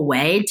incredible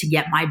way to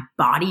get my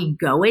body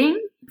going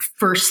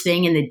first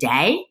thing in the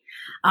day.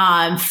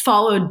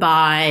 Followed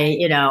by,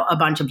 a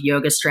bunch of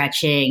yoga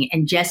stretching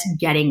and just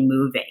getting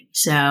moving.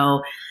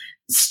 So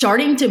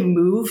starting to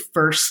move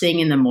first thing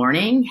in the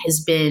morning has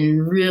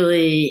been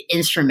really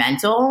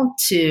instrumental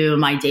to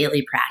my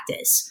daily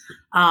practice.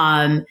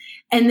 And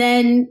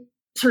then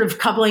sort of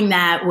coupling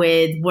that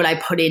with what I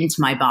put into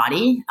my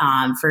body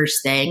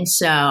first thing.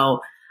 So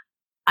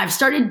I've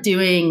started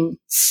doing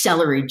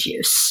celery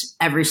juice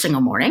every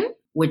single morning,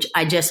 which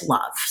I just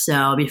love.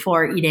 So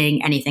before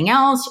eating anything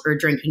else or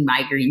drinking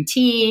my green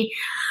tea,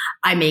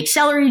 I make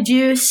celery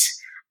juice.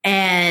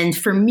 And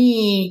for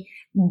me,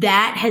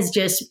 that has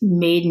just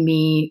made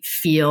me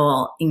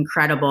feel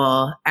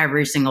incredible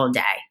every single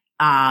day.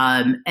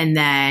 And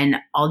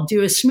then I'll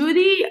do a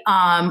smoothie,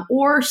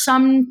 or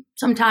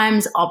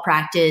sometimes I'll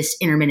practice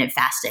intermittent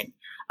fasting,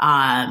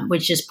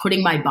 which is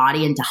putting my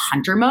body into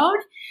hunter mode,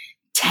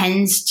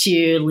 tends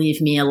to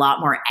leave me a lot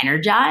more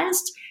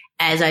energized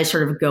as I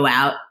sort of go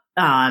out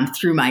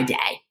through my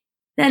day.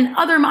 Then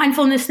other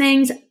mindfulness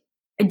things,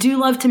 I do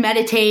love to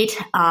meditate.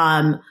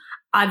 I've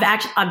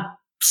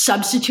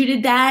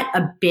substituted that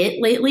a bit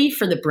lately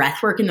for the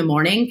breath work in the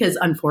morning because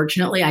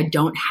unfortunately I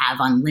don't have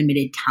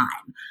unlimited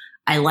time.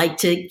 I like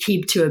to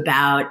keep to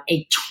about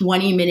a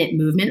 20-minute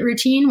movement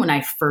routine when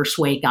I first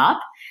wake up.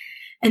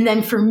 And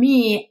then for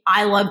me,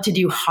 I love to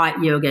do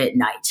hot yoga at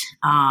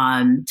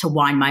night to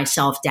wind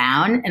myself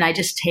down. And I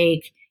just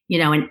take,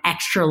 an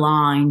extra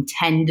long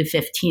 10 to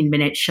 15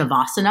 minute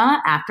shavasana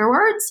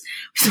afterwards,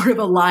 sort of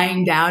a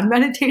lying down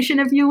meditation,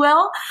 if you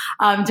will,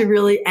 to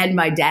really end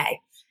my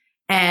day.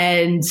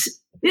 And,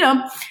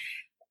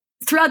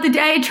 throughout the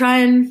day, try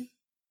and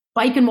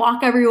bike and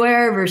walk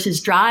everywhere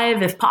versus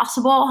drive if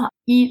possible.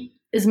 Eat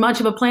as much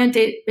of a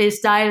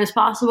plant-based diet as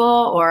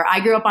possible. Or I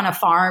grew up on a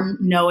farm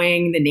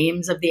knowing the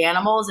names of the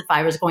animals if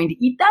I was going to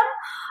eat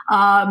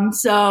them.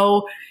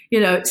 So,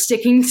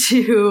 sticking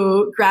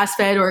to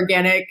grass-fed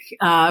organic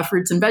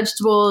fruits and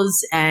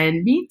vegetables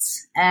and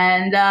meats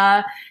and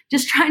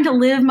just trying to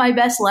live my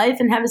best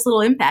life and have as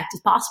little impact as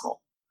possible.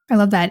 I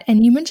love that.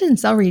 And you mentioned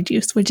celery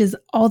juice, which is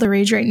all the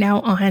rage right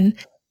now on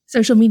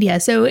social media.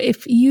 So can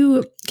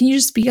you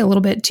just speak a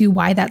little bit to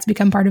why that's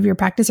become part of your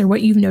practice or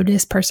what you've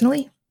noticed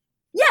personally?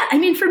 Yeah.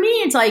 For me,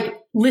 it's like,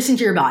 listen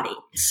to your body.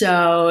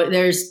 So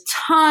there's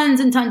tons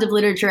and tons of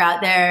literature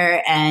out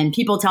there and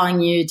people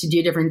telling you to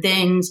do different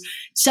things.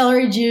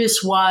 Celery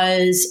juice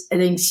was, I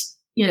think,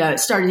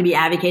 started to be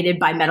advocated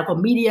by medical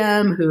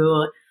medium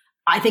who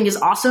I think is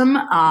awesome.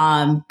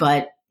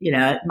 But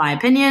my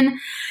opinion.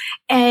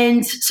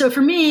 And so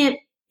for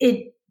me,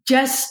 it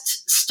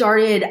just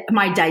started,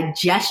 my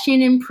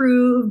digestion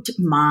improved,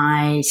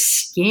 my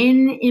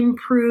skin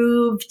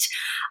improved,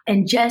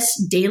 and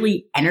just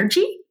daily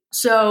energy.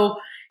 So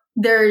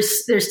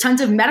there's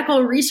tons of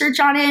medical research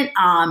on it.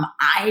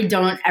 I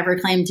don't ever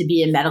claim to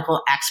be a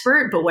medical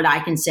expert, but what I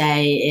can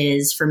say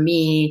is for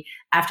me,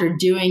 after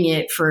doing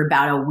it for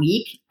about a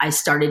week, I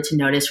started to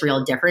notice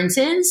real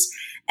differences.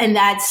 And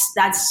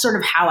that's sort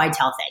of how I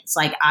tell things.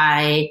 Like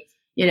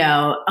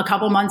a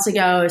couple months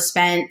ago,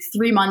 spent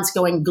 3 months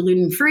going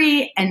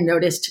gluten-free and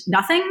noticed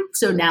nothing.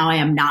 So now I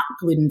am not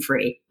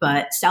gluten-free,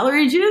 but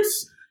celery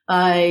juice,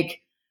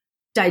 like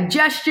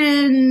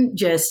digestion,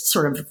 just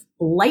sort of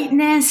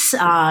lightness,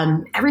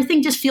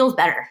 everything just feels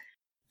better.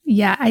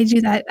 Yeah, I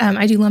do that.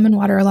 I do lemon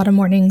water a lot of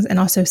mornings and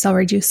also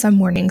celery juice some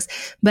mornings.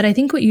 But I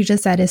think what you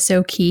just said is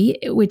so key,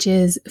 which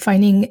is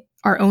finding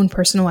our own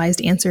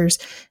personalized answers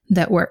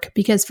that work.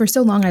 Because for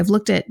so long, I've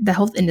looked at the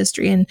health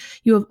industry and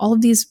you have all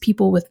of these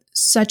people with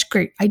such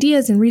great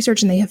ideas and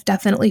research, and they have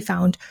definitely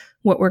found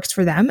what works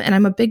for them. And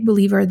I'm a big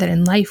believer that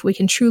in life, we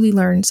can truly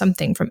learn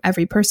something from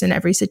every person,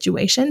 every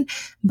situation.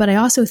 But I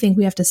also think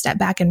we have to step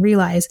back and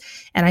realize,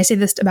 and I say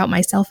this about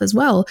myself as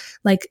well,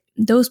 like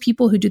those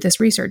people who do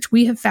this research,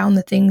 we have found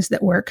the things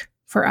that work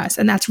for us.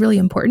 And that's really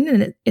important.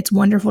 And it's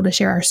wonderful to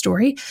share our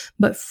story.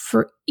 But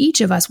for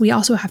each of us, we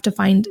also have to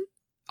find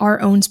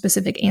our own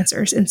specific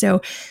answers. And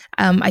so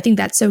I think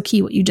that's so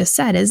key. What you just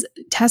said is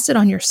test it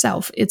on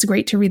yourself. It's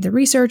great to read the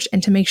research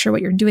and to make sure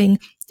what you're doing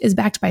is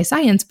backed by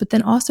science, but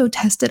then also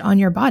test it on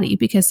your body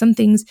because some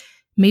things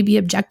may be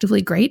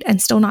objectively great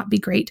and still not be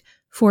great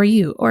for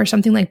you. Or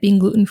something like being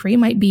gluten-free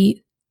might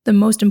be the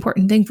most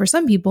important thing for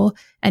some people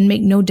and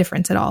make no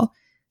difference at all.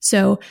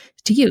 So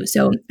to you.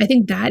 So I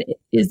think that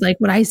is like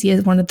what I see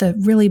as one of the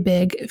really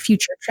big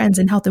future trends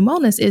in health and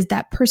wellness is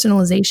that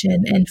personalization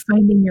and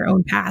finding your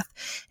own path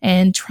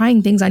and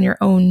trying things on your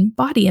own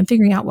body and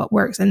figuring out what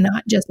works and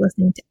not just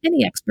listening to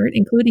any expert,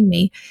 including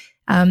me,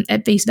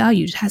 at face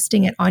value,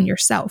 testing it on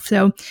yourself.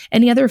 So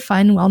any other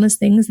fun wellness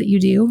things that you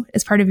do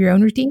as part of your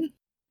own routine?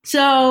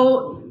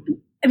 So,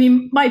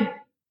 my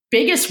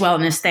biggest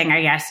wellness thing,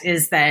 I guess,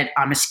 is that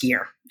I'm a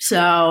skier.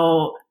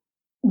 So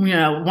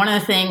one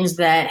of the things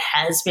that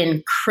has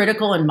been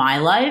critical in my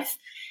life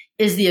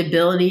is the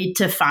ability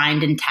to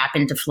find and tap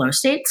into flow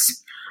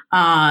states.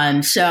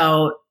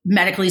 So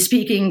medically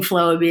speaking,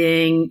 flow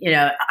being,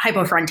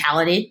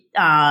 hypofrontality.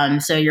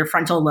 So your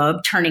frontal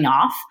lobe turning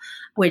off,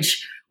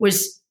 which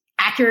was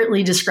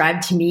accurately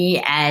described to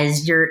me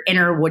as your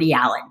inner Woody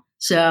Allen.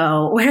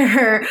 So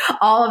where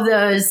all of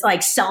those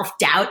like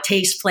self-doubt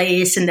takes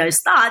place and those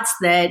thoughts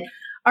that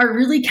are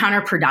really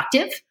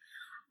counterproductive.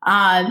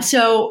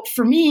 So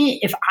for me,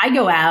 if I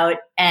go out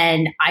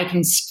and I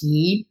can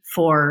ski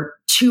for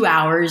 2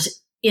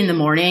 hours in the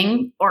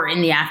morning or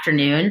in the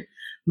afternoon,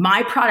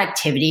 my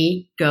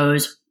productivity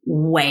goes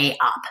way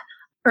up.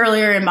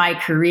 Earlier in my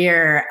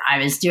career, I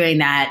was doing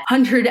that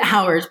 100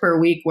 hours per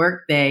week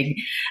work thing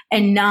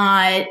and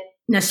not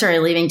necessarily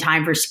leaving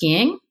time for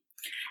skiing.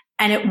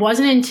 And it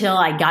wasn't until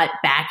I got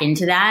back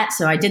into that.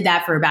 So I did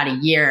that for about a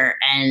year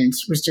and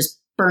was just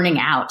burning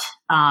out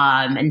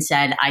and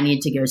said, I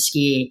need to go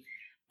ski.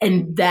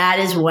 And that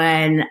is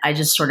when I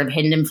just sort of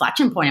hit an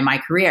inflection point in my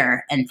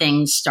career and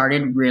things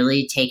started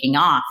really taking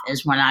off,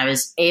 is when I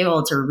was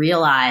able to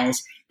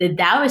realize that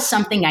that was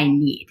something I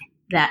needed.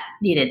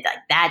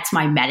 That's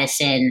my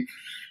medicine.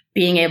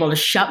 Being able to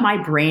shut my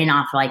brain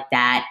off like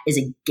that is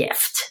a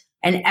gift.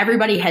 And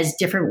everybody has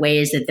different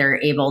ways that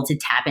they're able to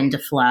tap into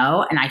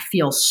flow. And I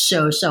feel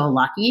so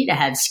lucky to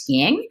have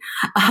skiing.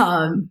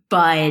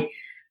 But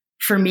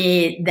for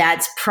me,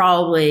 that's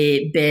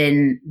probably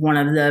been one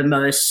of the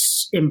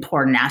most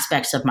important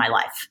aspects of my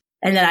life.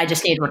 And then I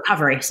just need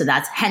recovery. So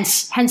that's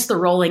hence the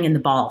rolling in the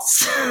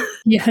balls.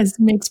 Yes,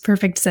 makes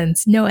perfect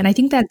sense. No, and I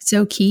think that's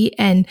so key.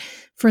 And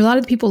for a lot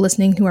of the people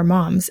listening who are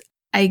moms,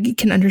 I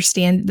can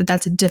understand that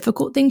that's a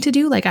difficult thing to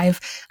do. Like I've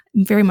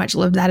very much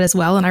lived that as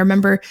well. And I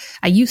remember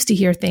I used to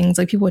hear things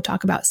like people would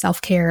talk about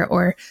self-care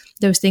or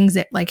those things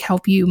that like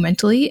help you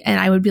mentally. And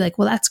I would be like,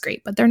 well, that's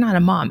great, but they're not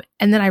a mom.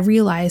 And then I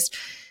realized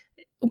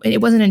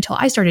it wasn't until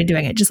I started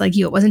doing it, just like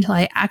you, it wasn't until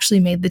I actually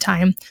made the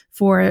time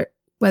for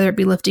whether it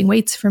be lifting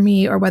weights for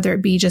me or whether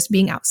it be just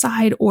being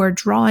outside or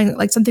drawing,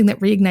 like something that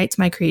reignites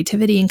my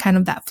creativity and kind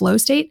of that flow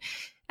state.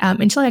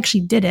 Until I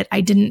actually did it,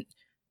 I didn't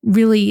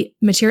really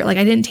I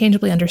didn't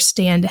tangibly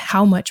understand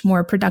how much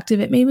more productive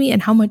it made me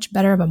and how much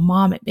better of a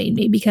mom it made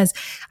me. Because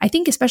I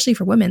think especially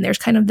for women, there's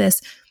kind of this,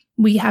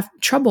 we have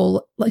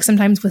trouble like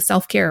sometimes with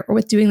self-care or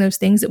with doing those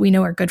things that we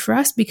know are good for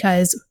us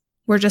because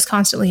we're just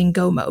constantly in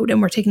go mode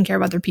and we're taking care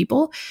of other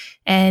people,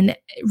 and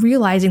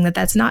realizing that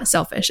that's not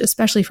selfish,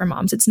 especially for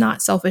moms. It's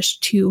not selfish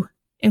to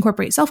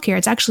incorporate self-care.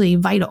 It's actually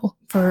vital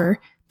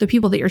for the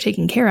people that you're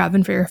taking care of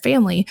and for your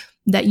family,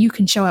 that you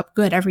can show up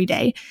good every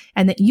day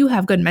and that you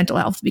have good mental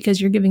health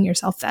because you're giving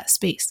yourself that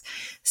space.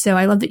 So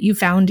I love that you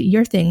found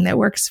your thing that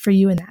works for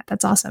you in that.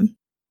 That's awesome.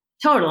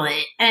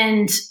 Totally.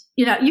 And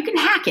you can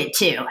hack it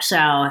too. So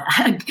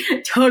I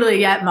totally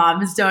get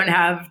moms don't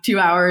have 2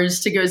 hours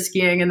to go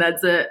skiing, and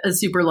that's a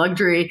super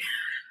luxury.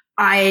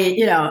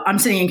 I'm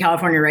sitting in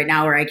California right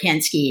now where I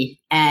can't ski,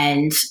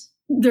 and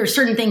there's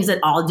certain things that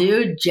I'll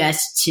do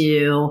just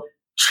to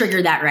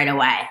trigger that right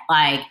away.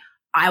 Like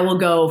I will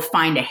go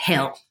find a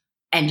hill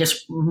and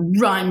just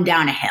run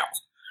down a hill.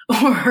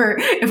 Or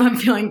if I'm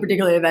feeling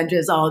particularly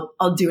adventurous,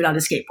 I'll do it on a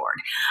skateboard.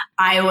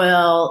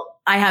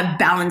 I have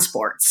balance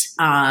boards,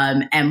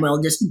 and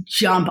we'll just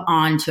jump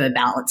onto a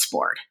balance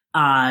board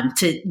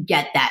to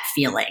get that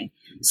feeling.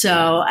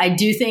 So I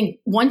do think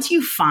once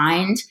you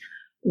find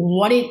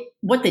what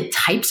the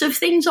types of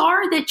things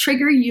are that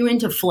trigger you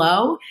into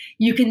flow,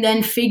 you can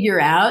then figure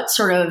out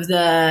sort of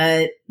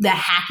the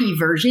hacky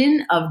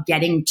version of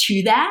getting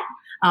to that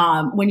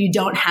when you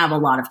don't have a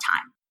lot of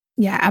time.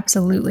 Yeah,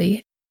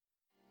 absolutely.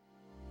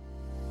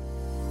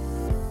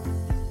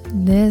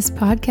 This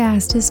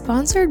podcast is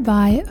sponsored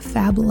by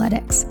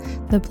Fabletics,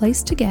 the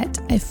place to get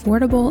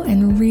affordable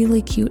and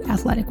really cute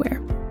athletic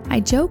wear. I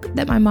joke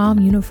that my mom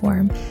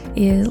uniform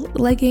is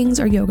leggings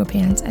or yoga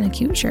pants and a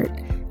cute shirt,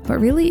 but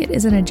really it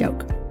isn't a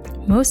joke.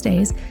 Most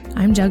days,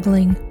 I'm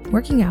juggling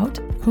working out,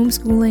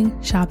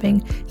 homeschooling, shopping,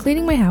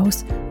 cleaning my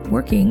house,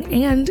 working,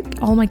 and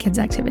all my kids'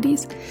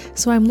 activities.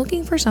 So I'm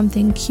looking for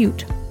something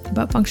cute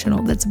but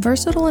functional that's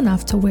versatile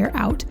enough to wear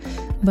out,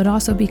 but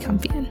also be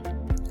comfy in.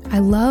 I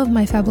love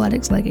my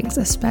Fabletics leggings,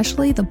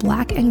 especially the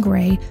black and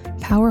gray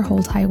Power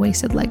Hold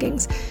high-waisted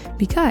leggings,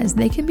 because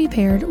they can be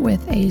paired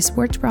with a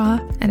sports bra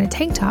and a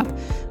tank top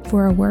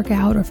for a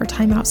workout or for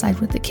time outside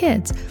with the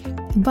kids.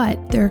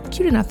 But they're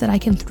cute enough that I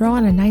can throw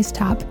on a nice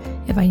top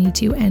if I need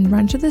to and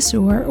run to the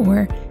store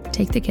or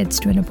take the kids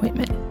to an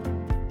appointment.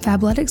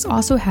 Fabletics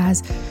also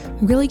has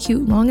really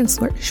cute long and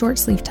short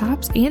sleeve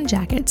tops and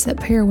jackets that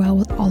pair well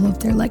with all of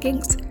their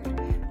leggings.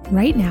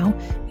 Right now,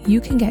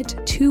 you can get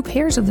 2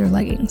 pairs of their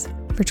leggings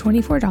for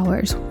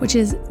 $24, which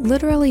is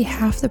literally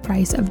half the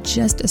price of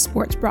just a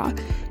sports bra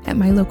at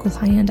my local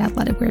high-end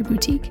athletic wear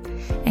boutique.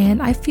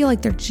 And I feel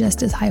like they're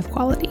just as high of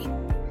quality.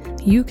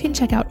 You can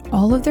check out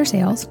all of their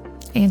sales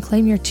and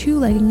claim your 2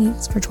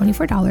 leggings for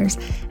 $24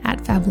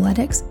 at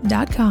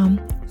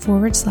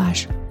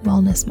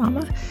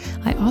fabletics.com/wellnessmama.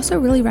 I also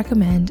really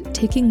recommend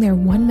taking their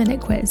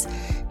 1-minute quiz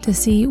to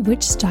see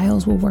which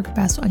styles will work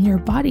best on your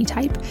body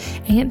type.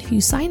 And if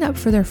you sign up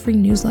for their free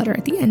newsletter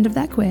at the end of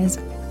that quiz,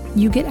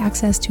 you get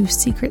access to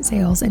secret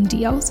sales and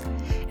deals.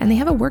 And they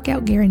have a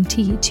workout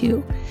guarantee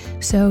too.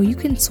 So you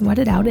can sweat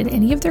it out in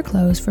any of their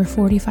clothes for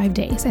 45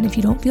 days. And if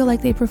you don't feel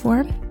like they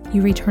perform,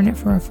 you return it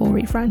for a full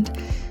refund.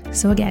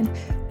 So again,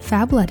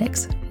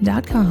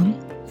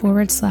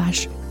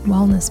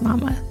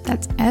 fabletics.com/wellnessmama.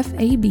 That's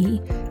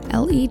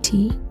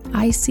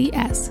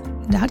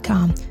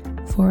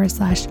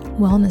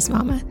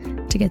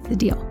fabletics.com/wellnessmama to get the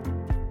deal.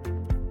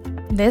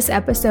 This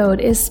episode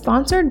is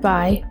sponsored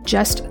by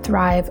Just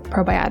Thrive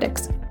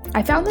Probiotics.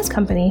 I found this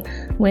company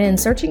when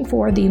searching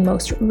for the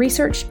most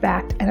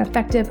research-backed and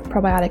effective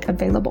probiotic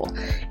available,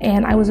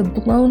 and I was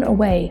blown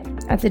away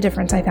at the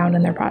difference I found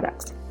in their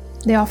products.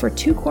 They offer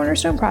 2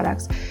 cornerstone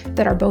products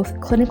that are both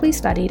clinically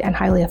studied and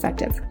highly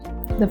effective.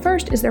 The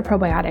first is their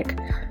probiotic,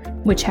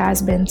 which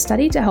has been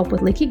studied to help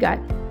with leaky gut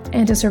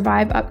and to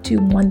survive up to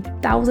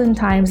 1,000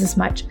 times as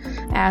much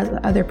as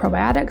other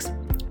probiotics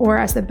or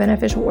as the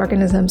beneficial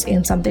organisms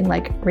in something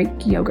like Greek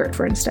yogurt,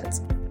 for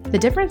instance. The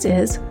difference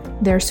is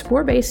their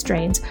spore-based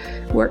strains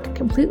work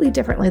completely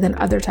differently than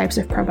other types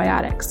of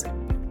probiotics.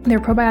 Their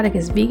probiotic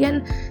is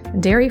vegan,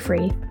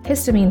 dairy-free,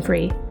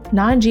 histamine-free,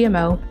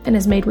 non-GMO, and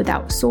is made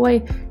without soy,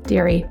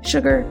 dairy,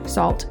 sugar,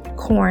 salt,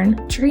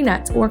 corn, tree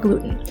nuts, or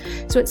gluten.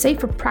 So it's safe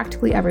for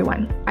practically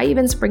everyone. I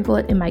even sprinkle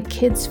it in my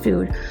kids'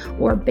 food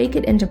or bake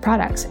it into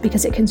products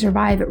because it can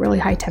survive at really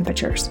high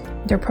temperatures.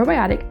 Their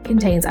probiotic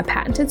contains a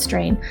patented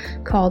strain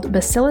called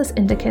Bacillus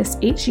indicus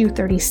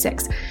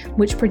HU36,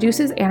 which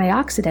produces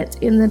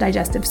antioxidants in the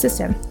digestive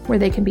system where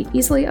they can be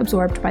easily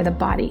absorbed by the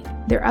body.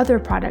 Their other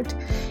product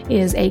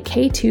is a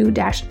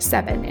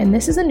K2-7, and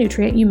this is a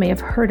nutrient you may have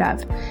heard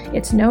of.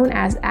 It's known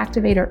as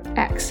Activator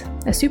X,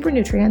 a super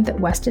nutrient that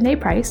Weston A.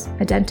 Price,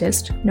 a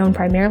dentist known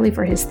primarily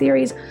for his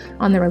theories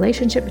on the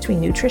relationship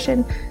between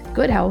nutrition,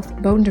 good health,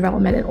 bone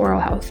development, and oral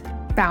health,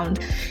 found.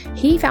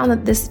 He found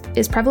that this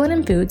is prevalent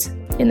in foods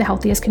in the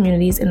healthiest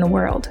communities in the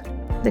world.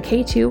 The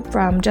K2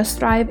 from Just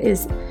Thrive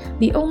is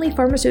the only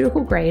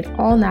pharmaceutical grade,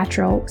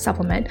 all-natural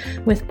supplement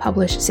with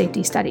published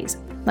safety studies.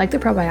 Like the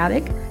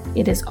probiotic,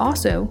 it is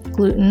also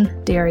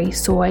gluten, dairy,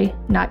 soy,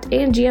 nut,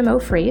 and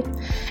GMO free,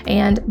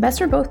 and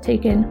best are both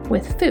taken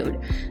with food,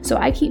 so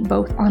I keep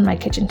both on my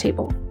kitchen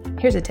table.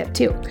 Here's a tip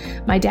too.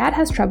 My dad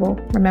has trouble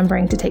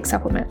remembering to take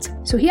supplements,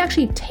 so he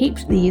actually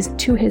taped these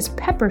to his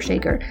pepper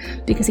shaker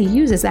because he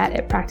uses that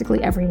at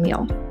practically every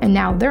meal, and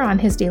now they're on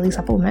his daily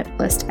supplement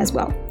list as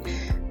well.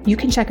 You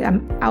can check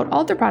out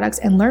all their products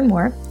and learn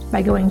more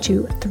by going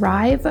to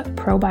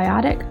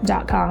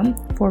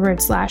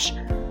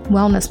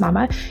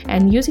thriveprobiotic.com/wellnessmama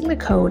and using the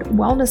code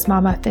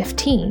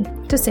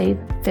wellnessmama15 to save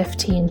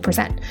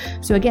 15%.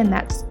 So again,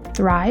 that's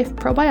Thrive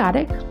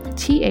Probiotic,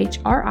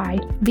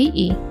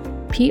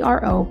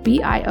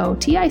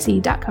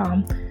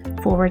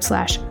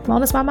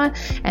 ThriveProbiotic.com/wellnessmama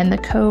and the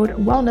code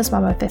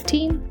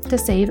wellnessmama15 to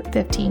save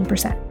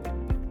 15%.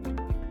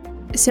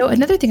 So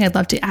another thing I'd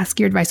love to ask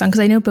your advice on,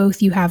 because I know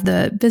both you have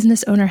the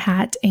business owner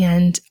hat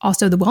and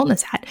also the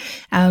wellness hat.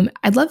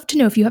 I'd love to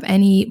know if you have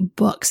any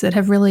books that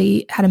have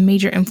really had a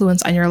major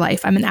influence on your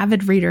life. I'm an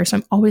avid reader, so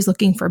I'm always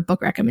looking for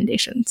book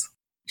recommendations.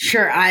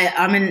 Sure.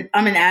 I'm an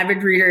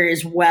avid reader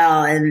as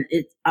well. And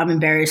I'm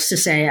embarrassed to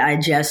say I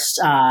just,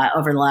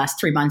 over the last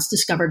 3 months,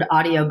 discovered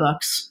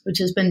audiobooks, which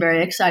has been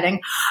very exciting.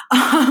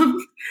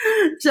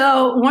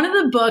 So one of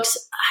the books,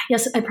 I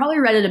guess I probably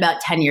read it about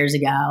 10 years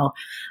ago,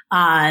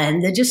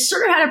 and that just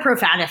sort of had a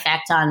profound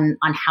effect on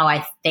how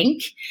I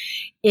think,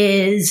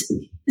 is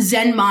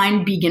Zen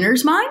Mind,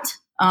 Beginner's Mind,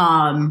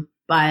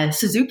 by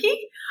Suzuki.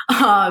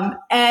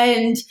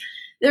 And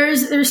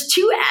there's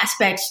two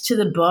aspects to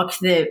the book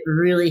that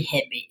really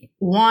hit me.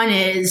 One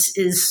is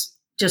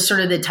just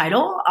sort of the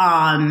title,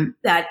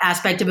 that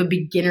aspect of a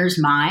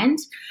beginner's mind.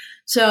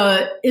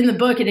 So in the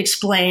book, it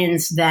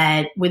explains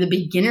that with a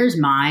beginner's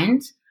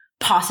mind,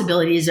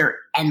 possibilities are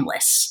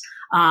endless.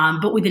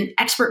 But with an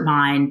expert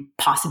mind,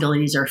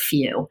 possibilities are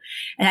few.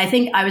 And I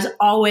think I was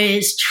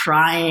always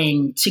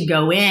trying to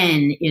go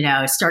in,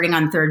 starting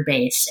on third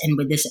base and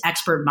with this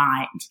expert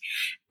mind.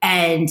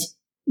 And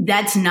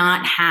that's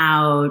not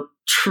how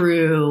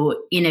true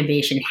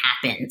innovation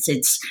happens.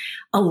 It's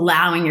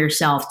allowing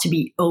yourself to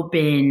be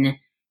open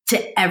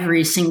to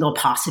every single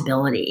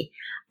possibility.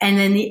 And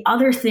then the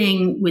other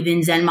thing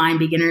within Zen Mind,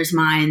 Beginner's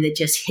Mind that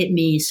just hit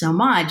me so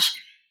much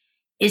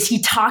is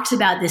he talks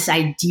about this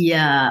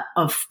idea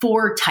of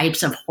 4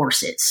 types of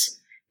horses.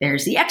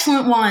 There's the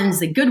excellent ones,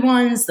 the good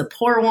ones, the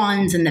poor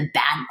ones, and the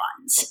bad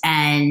ones.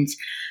 And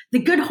the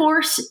good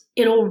horse,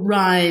 it'll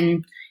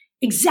run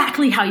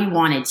exactly how you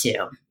want it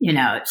to,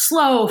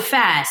 slow,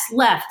 fast,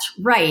 left,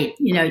 right,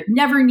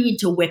 never need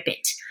to whip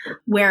it.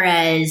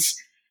 Whereas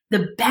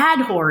the bad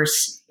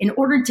horse, in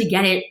order to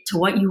get it to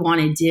what you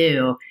want to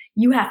do,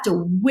 you have to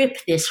whip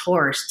this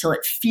horse till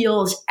it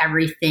feels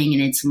everything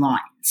in its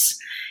loins.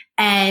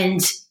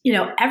 And,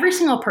 every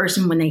single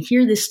person, when they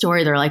hear this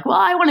story, they're like, well,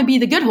 I want to be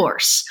the good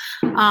horse.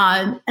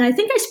 And I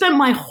think I spent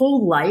my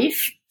whole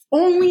life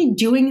only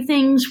doing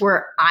things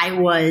where I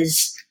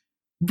was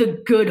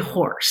the good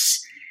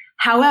horse.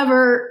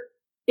 However,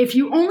 if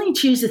you only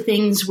choose the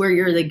things where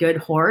you're the good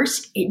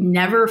horse, it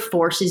never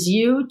forces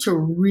you to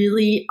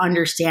really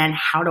understand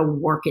how to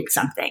work at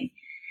something.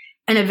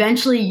 And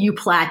eventually you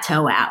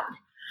plateau out.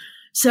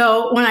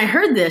 So when I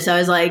heard this, I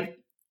was like,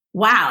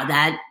 wow,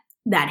 that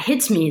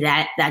hits me.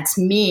 That's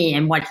me.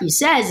 And what he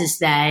says is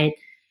that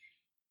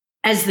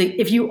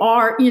if you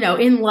are,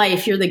 in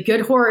life, you're the good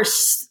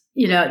horse,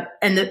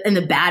 and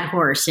the bad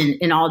horse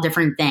in all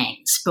different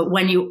things. But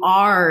when you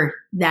are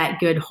that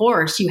good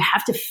horse, you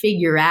have to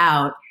figure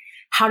out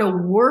how to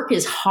work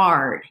as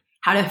hard,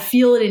 how to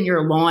feel it in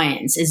your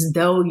loins as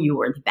though you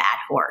were the bad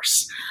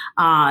horse.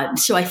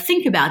 So I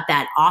think about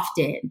that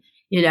often,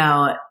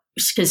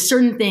 because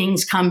certain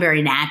things come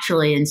very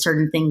naturally and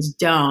certain things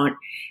don't.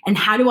 And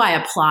how do I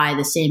apply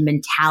the same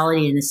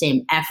mentality and the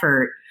same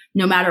effort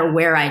no matter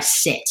where I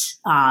sit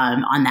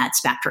on that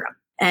spectrum?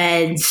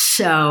 And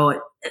so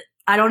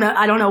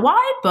I don't know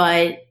why,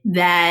 but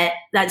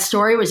that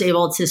story was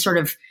able to sort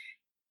of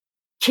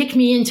kick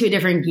me into a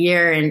different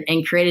gear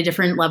and create a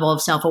different level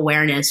of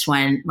self-awareness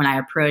when I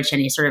approach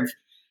any sort of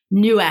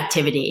new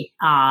activity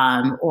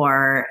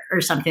or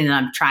something that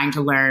I'm trying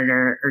to learn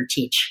or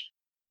teach.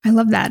 I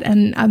love that.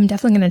 And I'm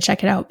definitely going to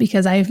check it out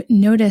because I've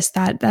noticed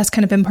that that's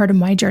kind of been part of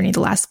my journey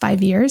the last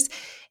 5 years,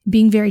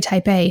 being very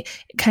type A,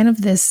 kind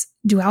of this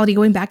duality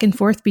going back and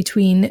forth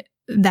between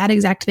that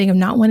exact thing of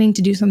not wanting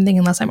to do something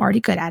unless I'm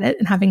already good at it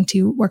and having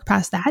to work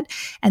past that.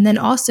 And then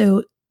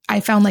also I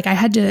found like I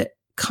had to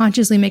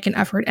consciously make an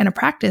effort and a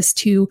practice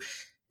to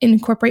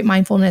incorporate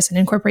mindfulness and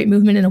incorporate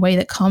movement in a way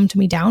that calmed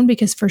me down,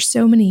 because for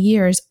so many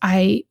years,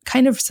 I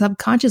kind of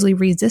subconsciously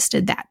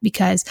resisted that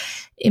because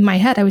in my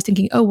head, I was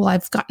thinking, oh, well,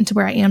 I've gotten to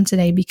where I am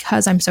today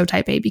because I'm so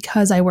type A,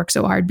 because I work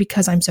so hard,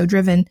 because I'm so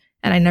driven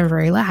and I never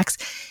relax.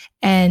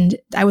 And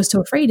I was so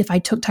afraid if I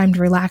took time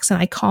to relax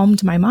and I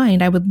calmed my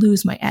mind, I would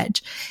lose my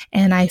edge.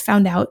 And I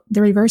found out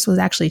the reverse was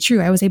actually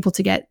true. I was able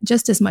to get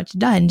just as much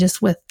done just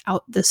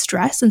without the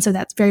stress. And so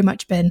that's very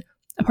much been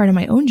a part of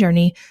my own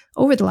journey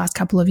over the last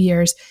couple of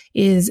years,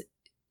 is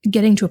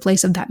getting to a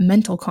place of that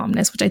mental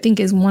calmness, which I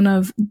think is one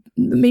of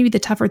maybe the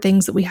tougher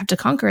things that we have to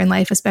conquer in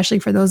life, especially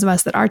for those of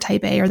us that are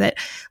type A or that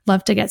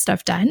love to get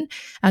stuff done,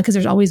 because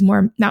there's always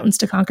more mountains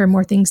to conquer,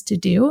 more things to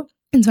do.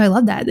 And so I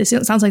love that. It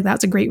sounds like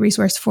that's a great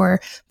resource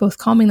for both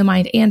calming the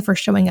mind and for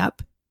showing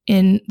up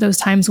in those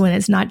times when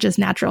it's not just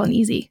natural and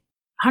easy.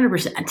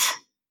 100%.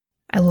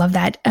 I love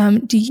that.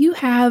 Do you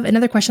have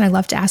another question I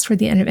love to ask for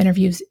the end of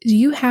interviews? Do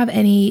you have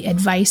any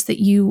advice that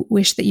you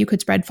wish that you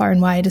could spread far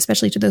and wide,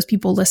 especially to those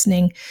people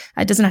listening?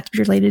 It doesn't have to be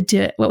related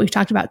to what we've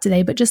talked about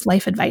today, but just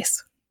life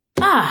advice.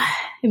 I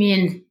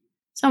mean,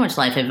 so much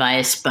life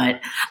advice, but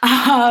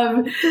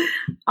I'll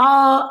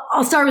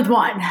start with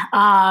one.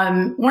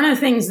 One of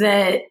the things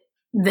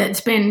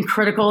that's been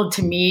critical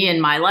to me in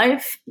my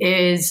life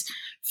is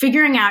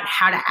figuring out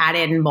how to add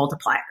in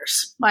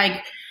multipliers.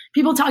 Like,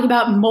 people talk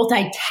about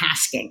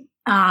multitasking.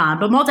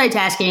 But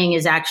multitasking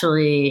is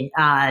actually,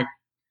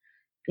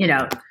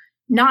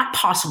 not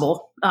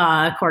possible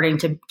according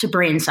to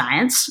brain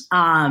science.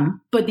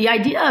 But the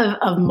idea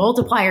of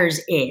multipliers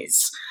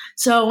is.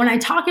 So when I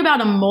talk about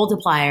a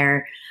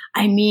multiplier,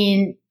 I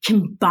mean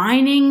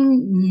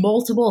combining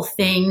multiple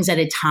things at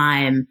a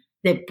time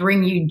that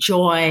bring you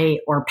joy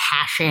or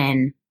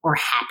passion or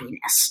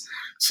happiness.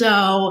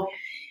 So,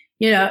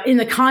 in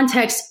the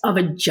context of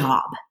a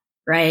job,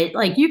 right?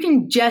 Like, you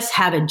can just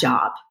have a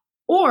job.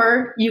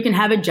 Or you can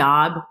have a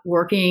job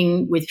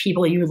working with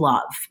people you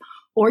love,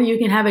 or you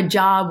can have a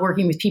job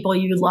working with people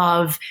you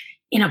love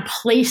in a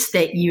place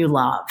that you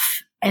love,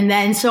 and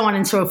then so on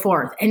and so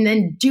forth, and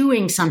then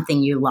doing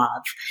something you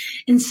love.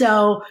 And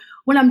so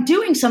when I'm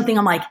doing something,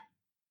 I'm like,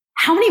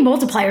 how many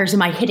multipliers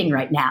am I hitting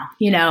right now?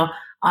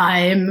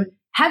 I'm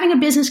having a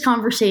business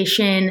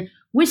conversation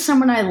with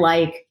someone I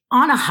like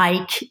on a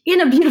hike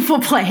in a beautiful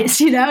place,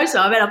 so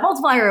I'm at a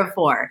multiplier of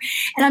 4.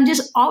 And I'm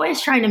just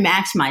always trying to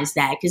maximize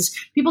that, because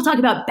people talk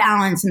about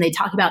balance and they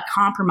talk about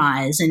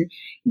compromise. And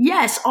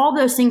yes, all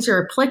those things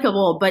are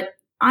applicable, but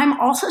I'm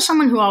also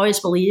someone who always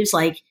believes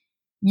like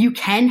you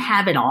can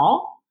have it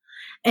all.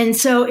 And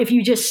so if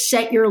you just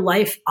set your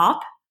life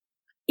up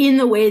in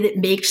the way that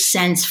makes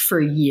sense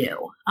for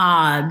you.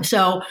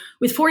 So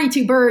with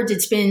 42 Birds,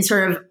 it's been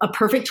sort of a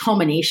perfect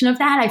culmination of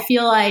that. I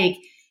feel like,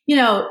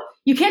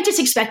 you can't just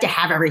expect to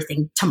have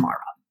everything tomorrow.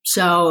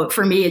 So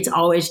for me, it's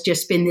always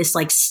just been this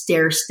like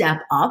stair step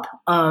up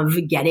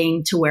of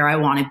getting to where I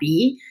want to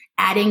be,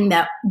 adding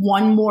that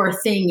one more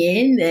thing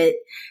in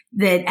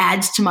that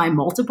adds to my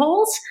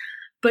multiples.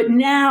 But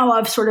now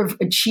I've sort of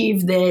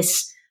achieved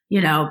this,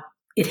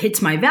 it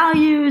hits my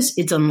values.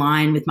 It's in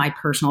line with my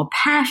personal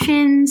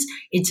passions.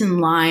 It's in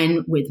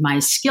line with my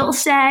skill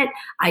set.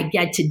 I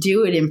get to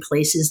do it in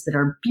places that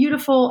are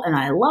beautiful and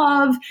I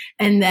love.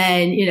 And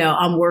then,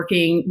 I'm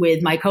working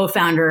with my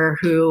co-founder,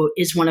 who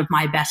is one of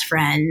my best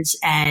friends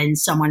and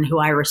someone who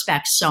I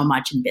respect so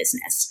much in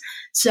business.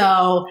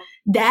 So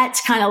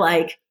that's kind of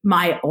like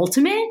my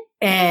ultimate,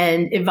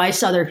 and advice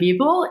to other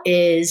people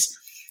is,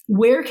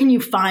 where can you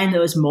find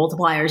those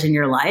multipliers in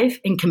your life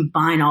and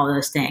combine all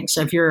those things? So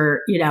if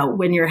you're,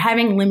 when you're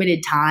having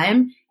limited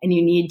time and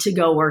you need to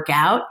go work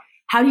out,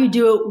 how do you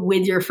do it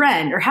with your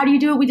friend, or how do you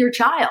do it with your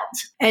child?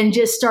 And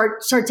just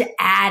start to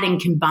add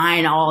and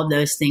combine all of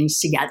those things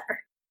together.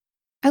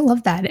 I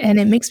love that. And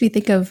it makes me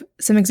think of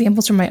some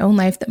examples from my own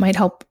life that might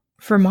help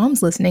for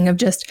moms listening, of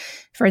just,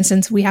 for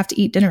instance, we have to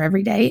eat dinner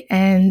every day,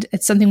 and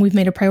it's something we've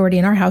made a priority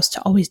in our house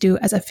to always do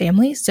as a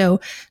family. So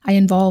I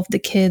involve the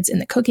kids in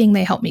the cooking.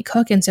 They help me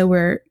cook. And so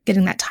we're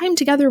getting that time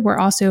together. We're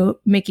also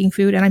making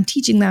food, and I'm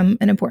teaching them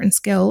an important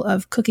skill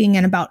of cooking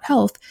and about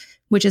health,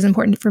 which is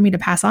important for me to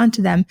pass on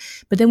to them.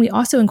 But then we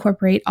also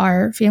incorporate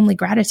our family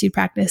gratitude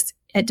practice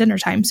at dinner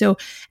time. So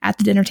at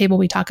the dinner table,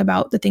 we talk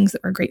about the things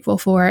that we're grateful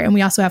for. And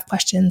we also have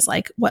questions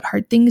like, what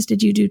hard things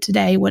did you do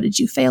today? What did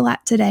you fail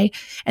at today?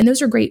 And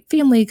those are great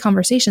family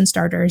conversation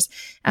starters.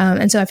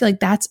 And so I feel like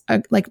that's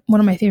like one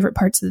of my favorite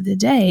parts of the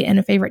day, and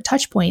a favorite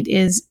touch point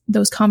is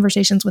those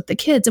conversations with the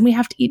kids. And we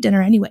have to eat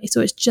dinner anyway.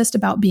 So it's just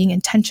about being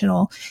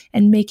intentional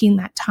and making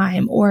that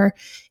time. Or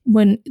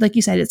when, like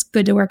you said, it's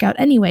good to work out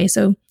anyway.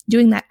 So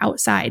doing that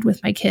outside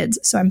with my kids.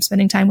 So I'm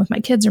spending time with my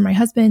kids or my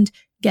husband,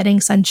 getting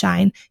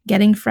sunshine,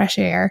 getting fresh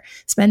air,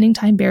 spending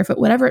time barefoot,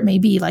 whatever it may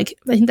be. Like,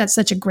 I think that's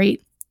such a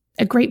great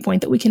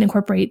point that we can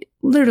incorporate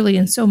literally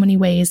in so many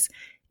ways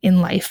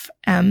in life.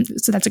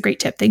 So that's a great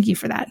tip. Thank you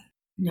for that.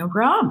 No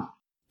problem.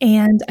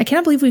 And I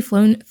cannot believe we've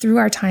flown through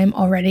our time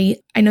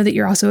already. I know that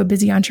you're also a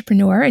busy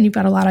entrepreneur and you've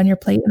got a lot on your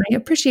plate. And I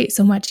appreciate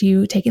so much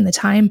you taking the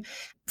time.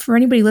 For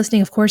anybody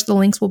listening, of course, the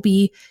links will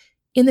be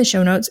in the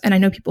show notes. And I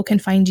know people can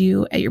find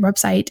you at your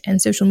website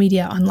and social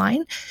media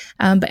online.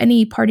 But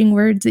any parting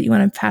words that you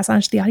want to pass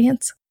on to the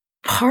audience?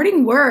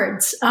 Parting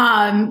words.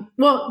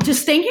 Well,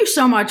 just thank you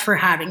so much for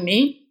having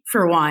me,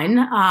 for one.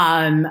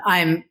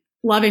 I'm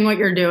loving what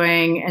you're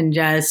doing, and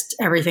just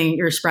everything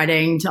you're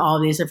spreading to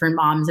all these different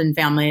moms and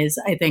families,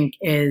 I think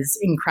is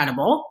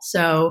incredible.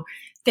 So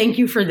thank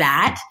you for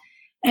that.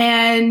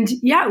 And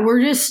yeah,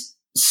 we're just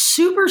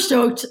super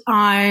stoked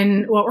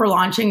on what we're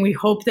launching. We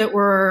hope that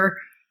we're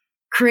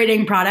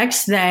creating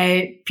products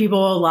that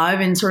people will love,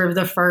 and sort of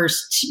the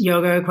first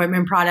yoga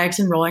equipment products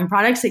and rolling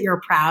products that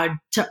you're proud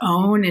to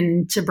own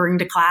and to bring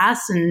to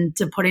class and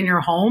to put in your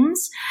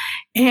homes.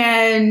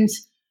 And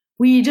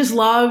we just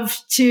love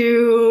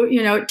to,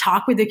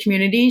 talk with the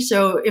community.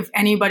 So if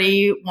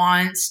anybody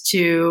wants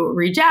to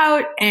reach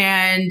out,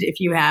 and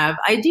if you have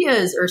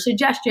ideas or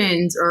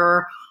suggestions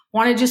or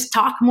want to just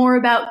talk more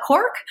about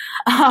Cork,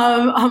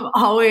 I'm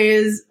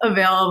always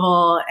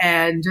available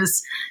and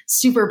just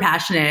super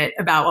passionate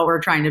about what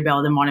we're trying to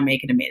build and want to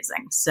make it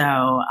amazing.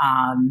 So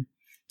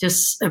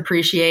just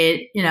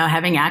appreciate,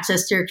 having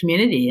access to your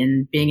community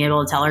and being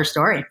able to tell our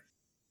story.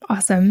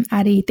 Awesome.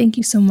 Addie, thank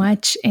you so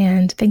much.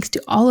 And thanks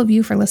to all of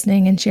you for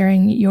listening and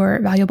sharing your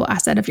valuable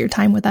asset of your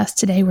time with us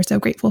today. We're so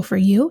grateful for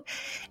you.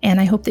 And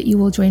I hope that you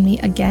will join me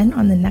again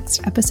on the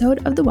next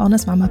episode of the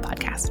Wellness Mama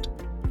podcast.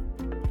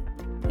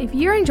 If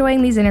you're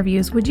enjoying these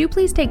interviews, would you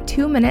please take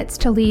 2 minutes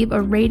to leave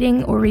a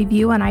rating or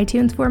review on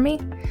iTunes for me?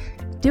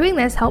 Doing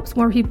this helps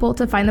more people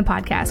to find the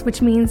podcast,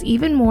 which means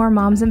even more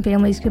moms and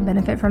families can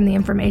benefit from the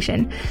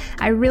information.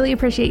 I really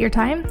appreciate your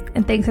time,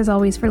 and thanks as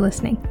always for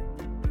listening.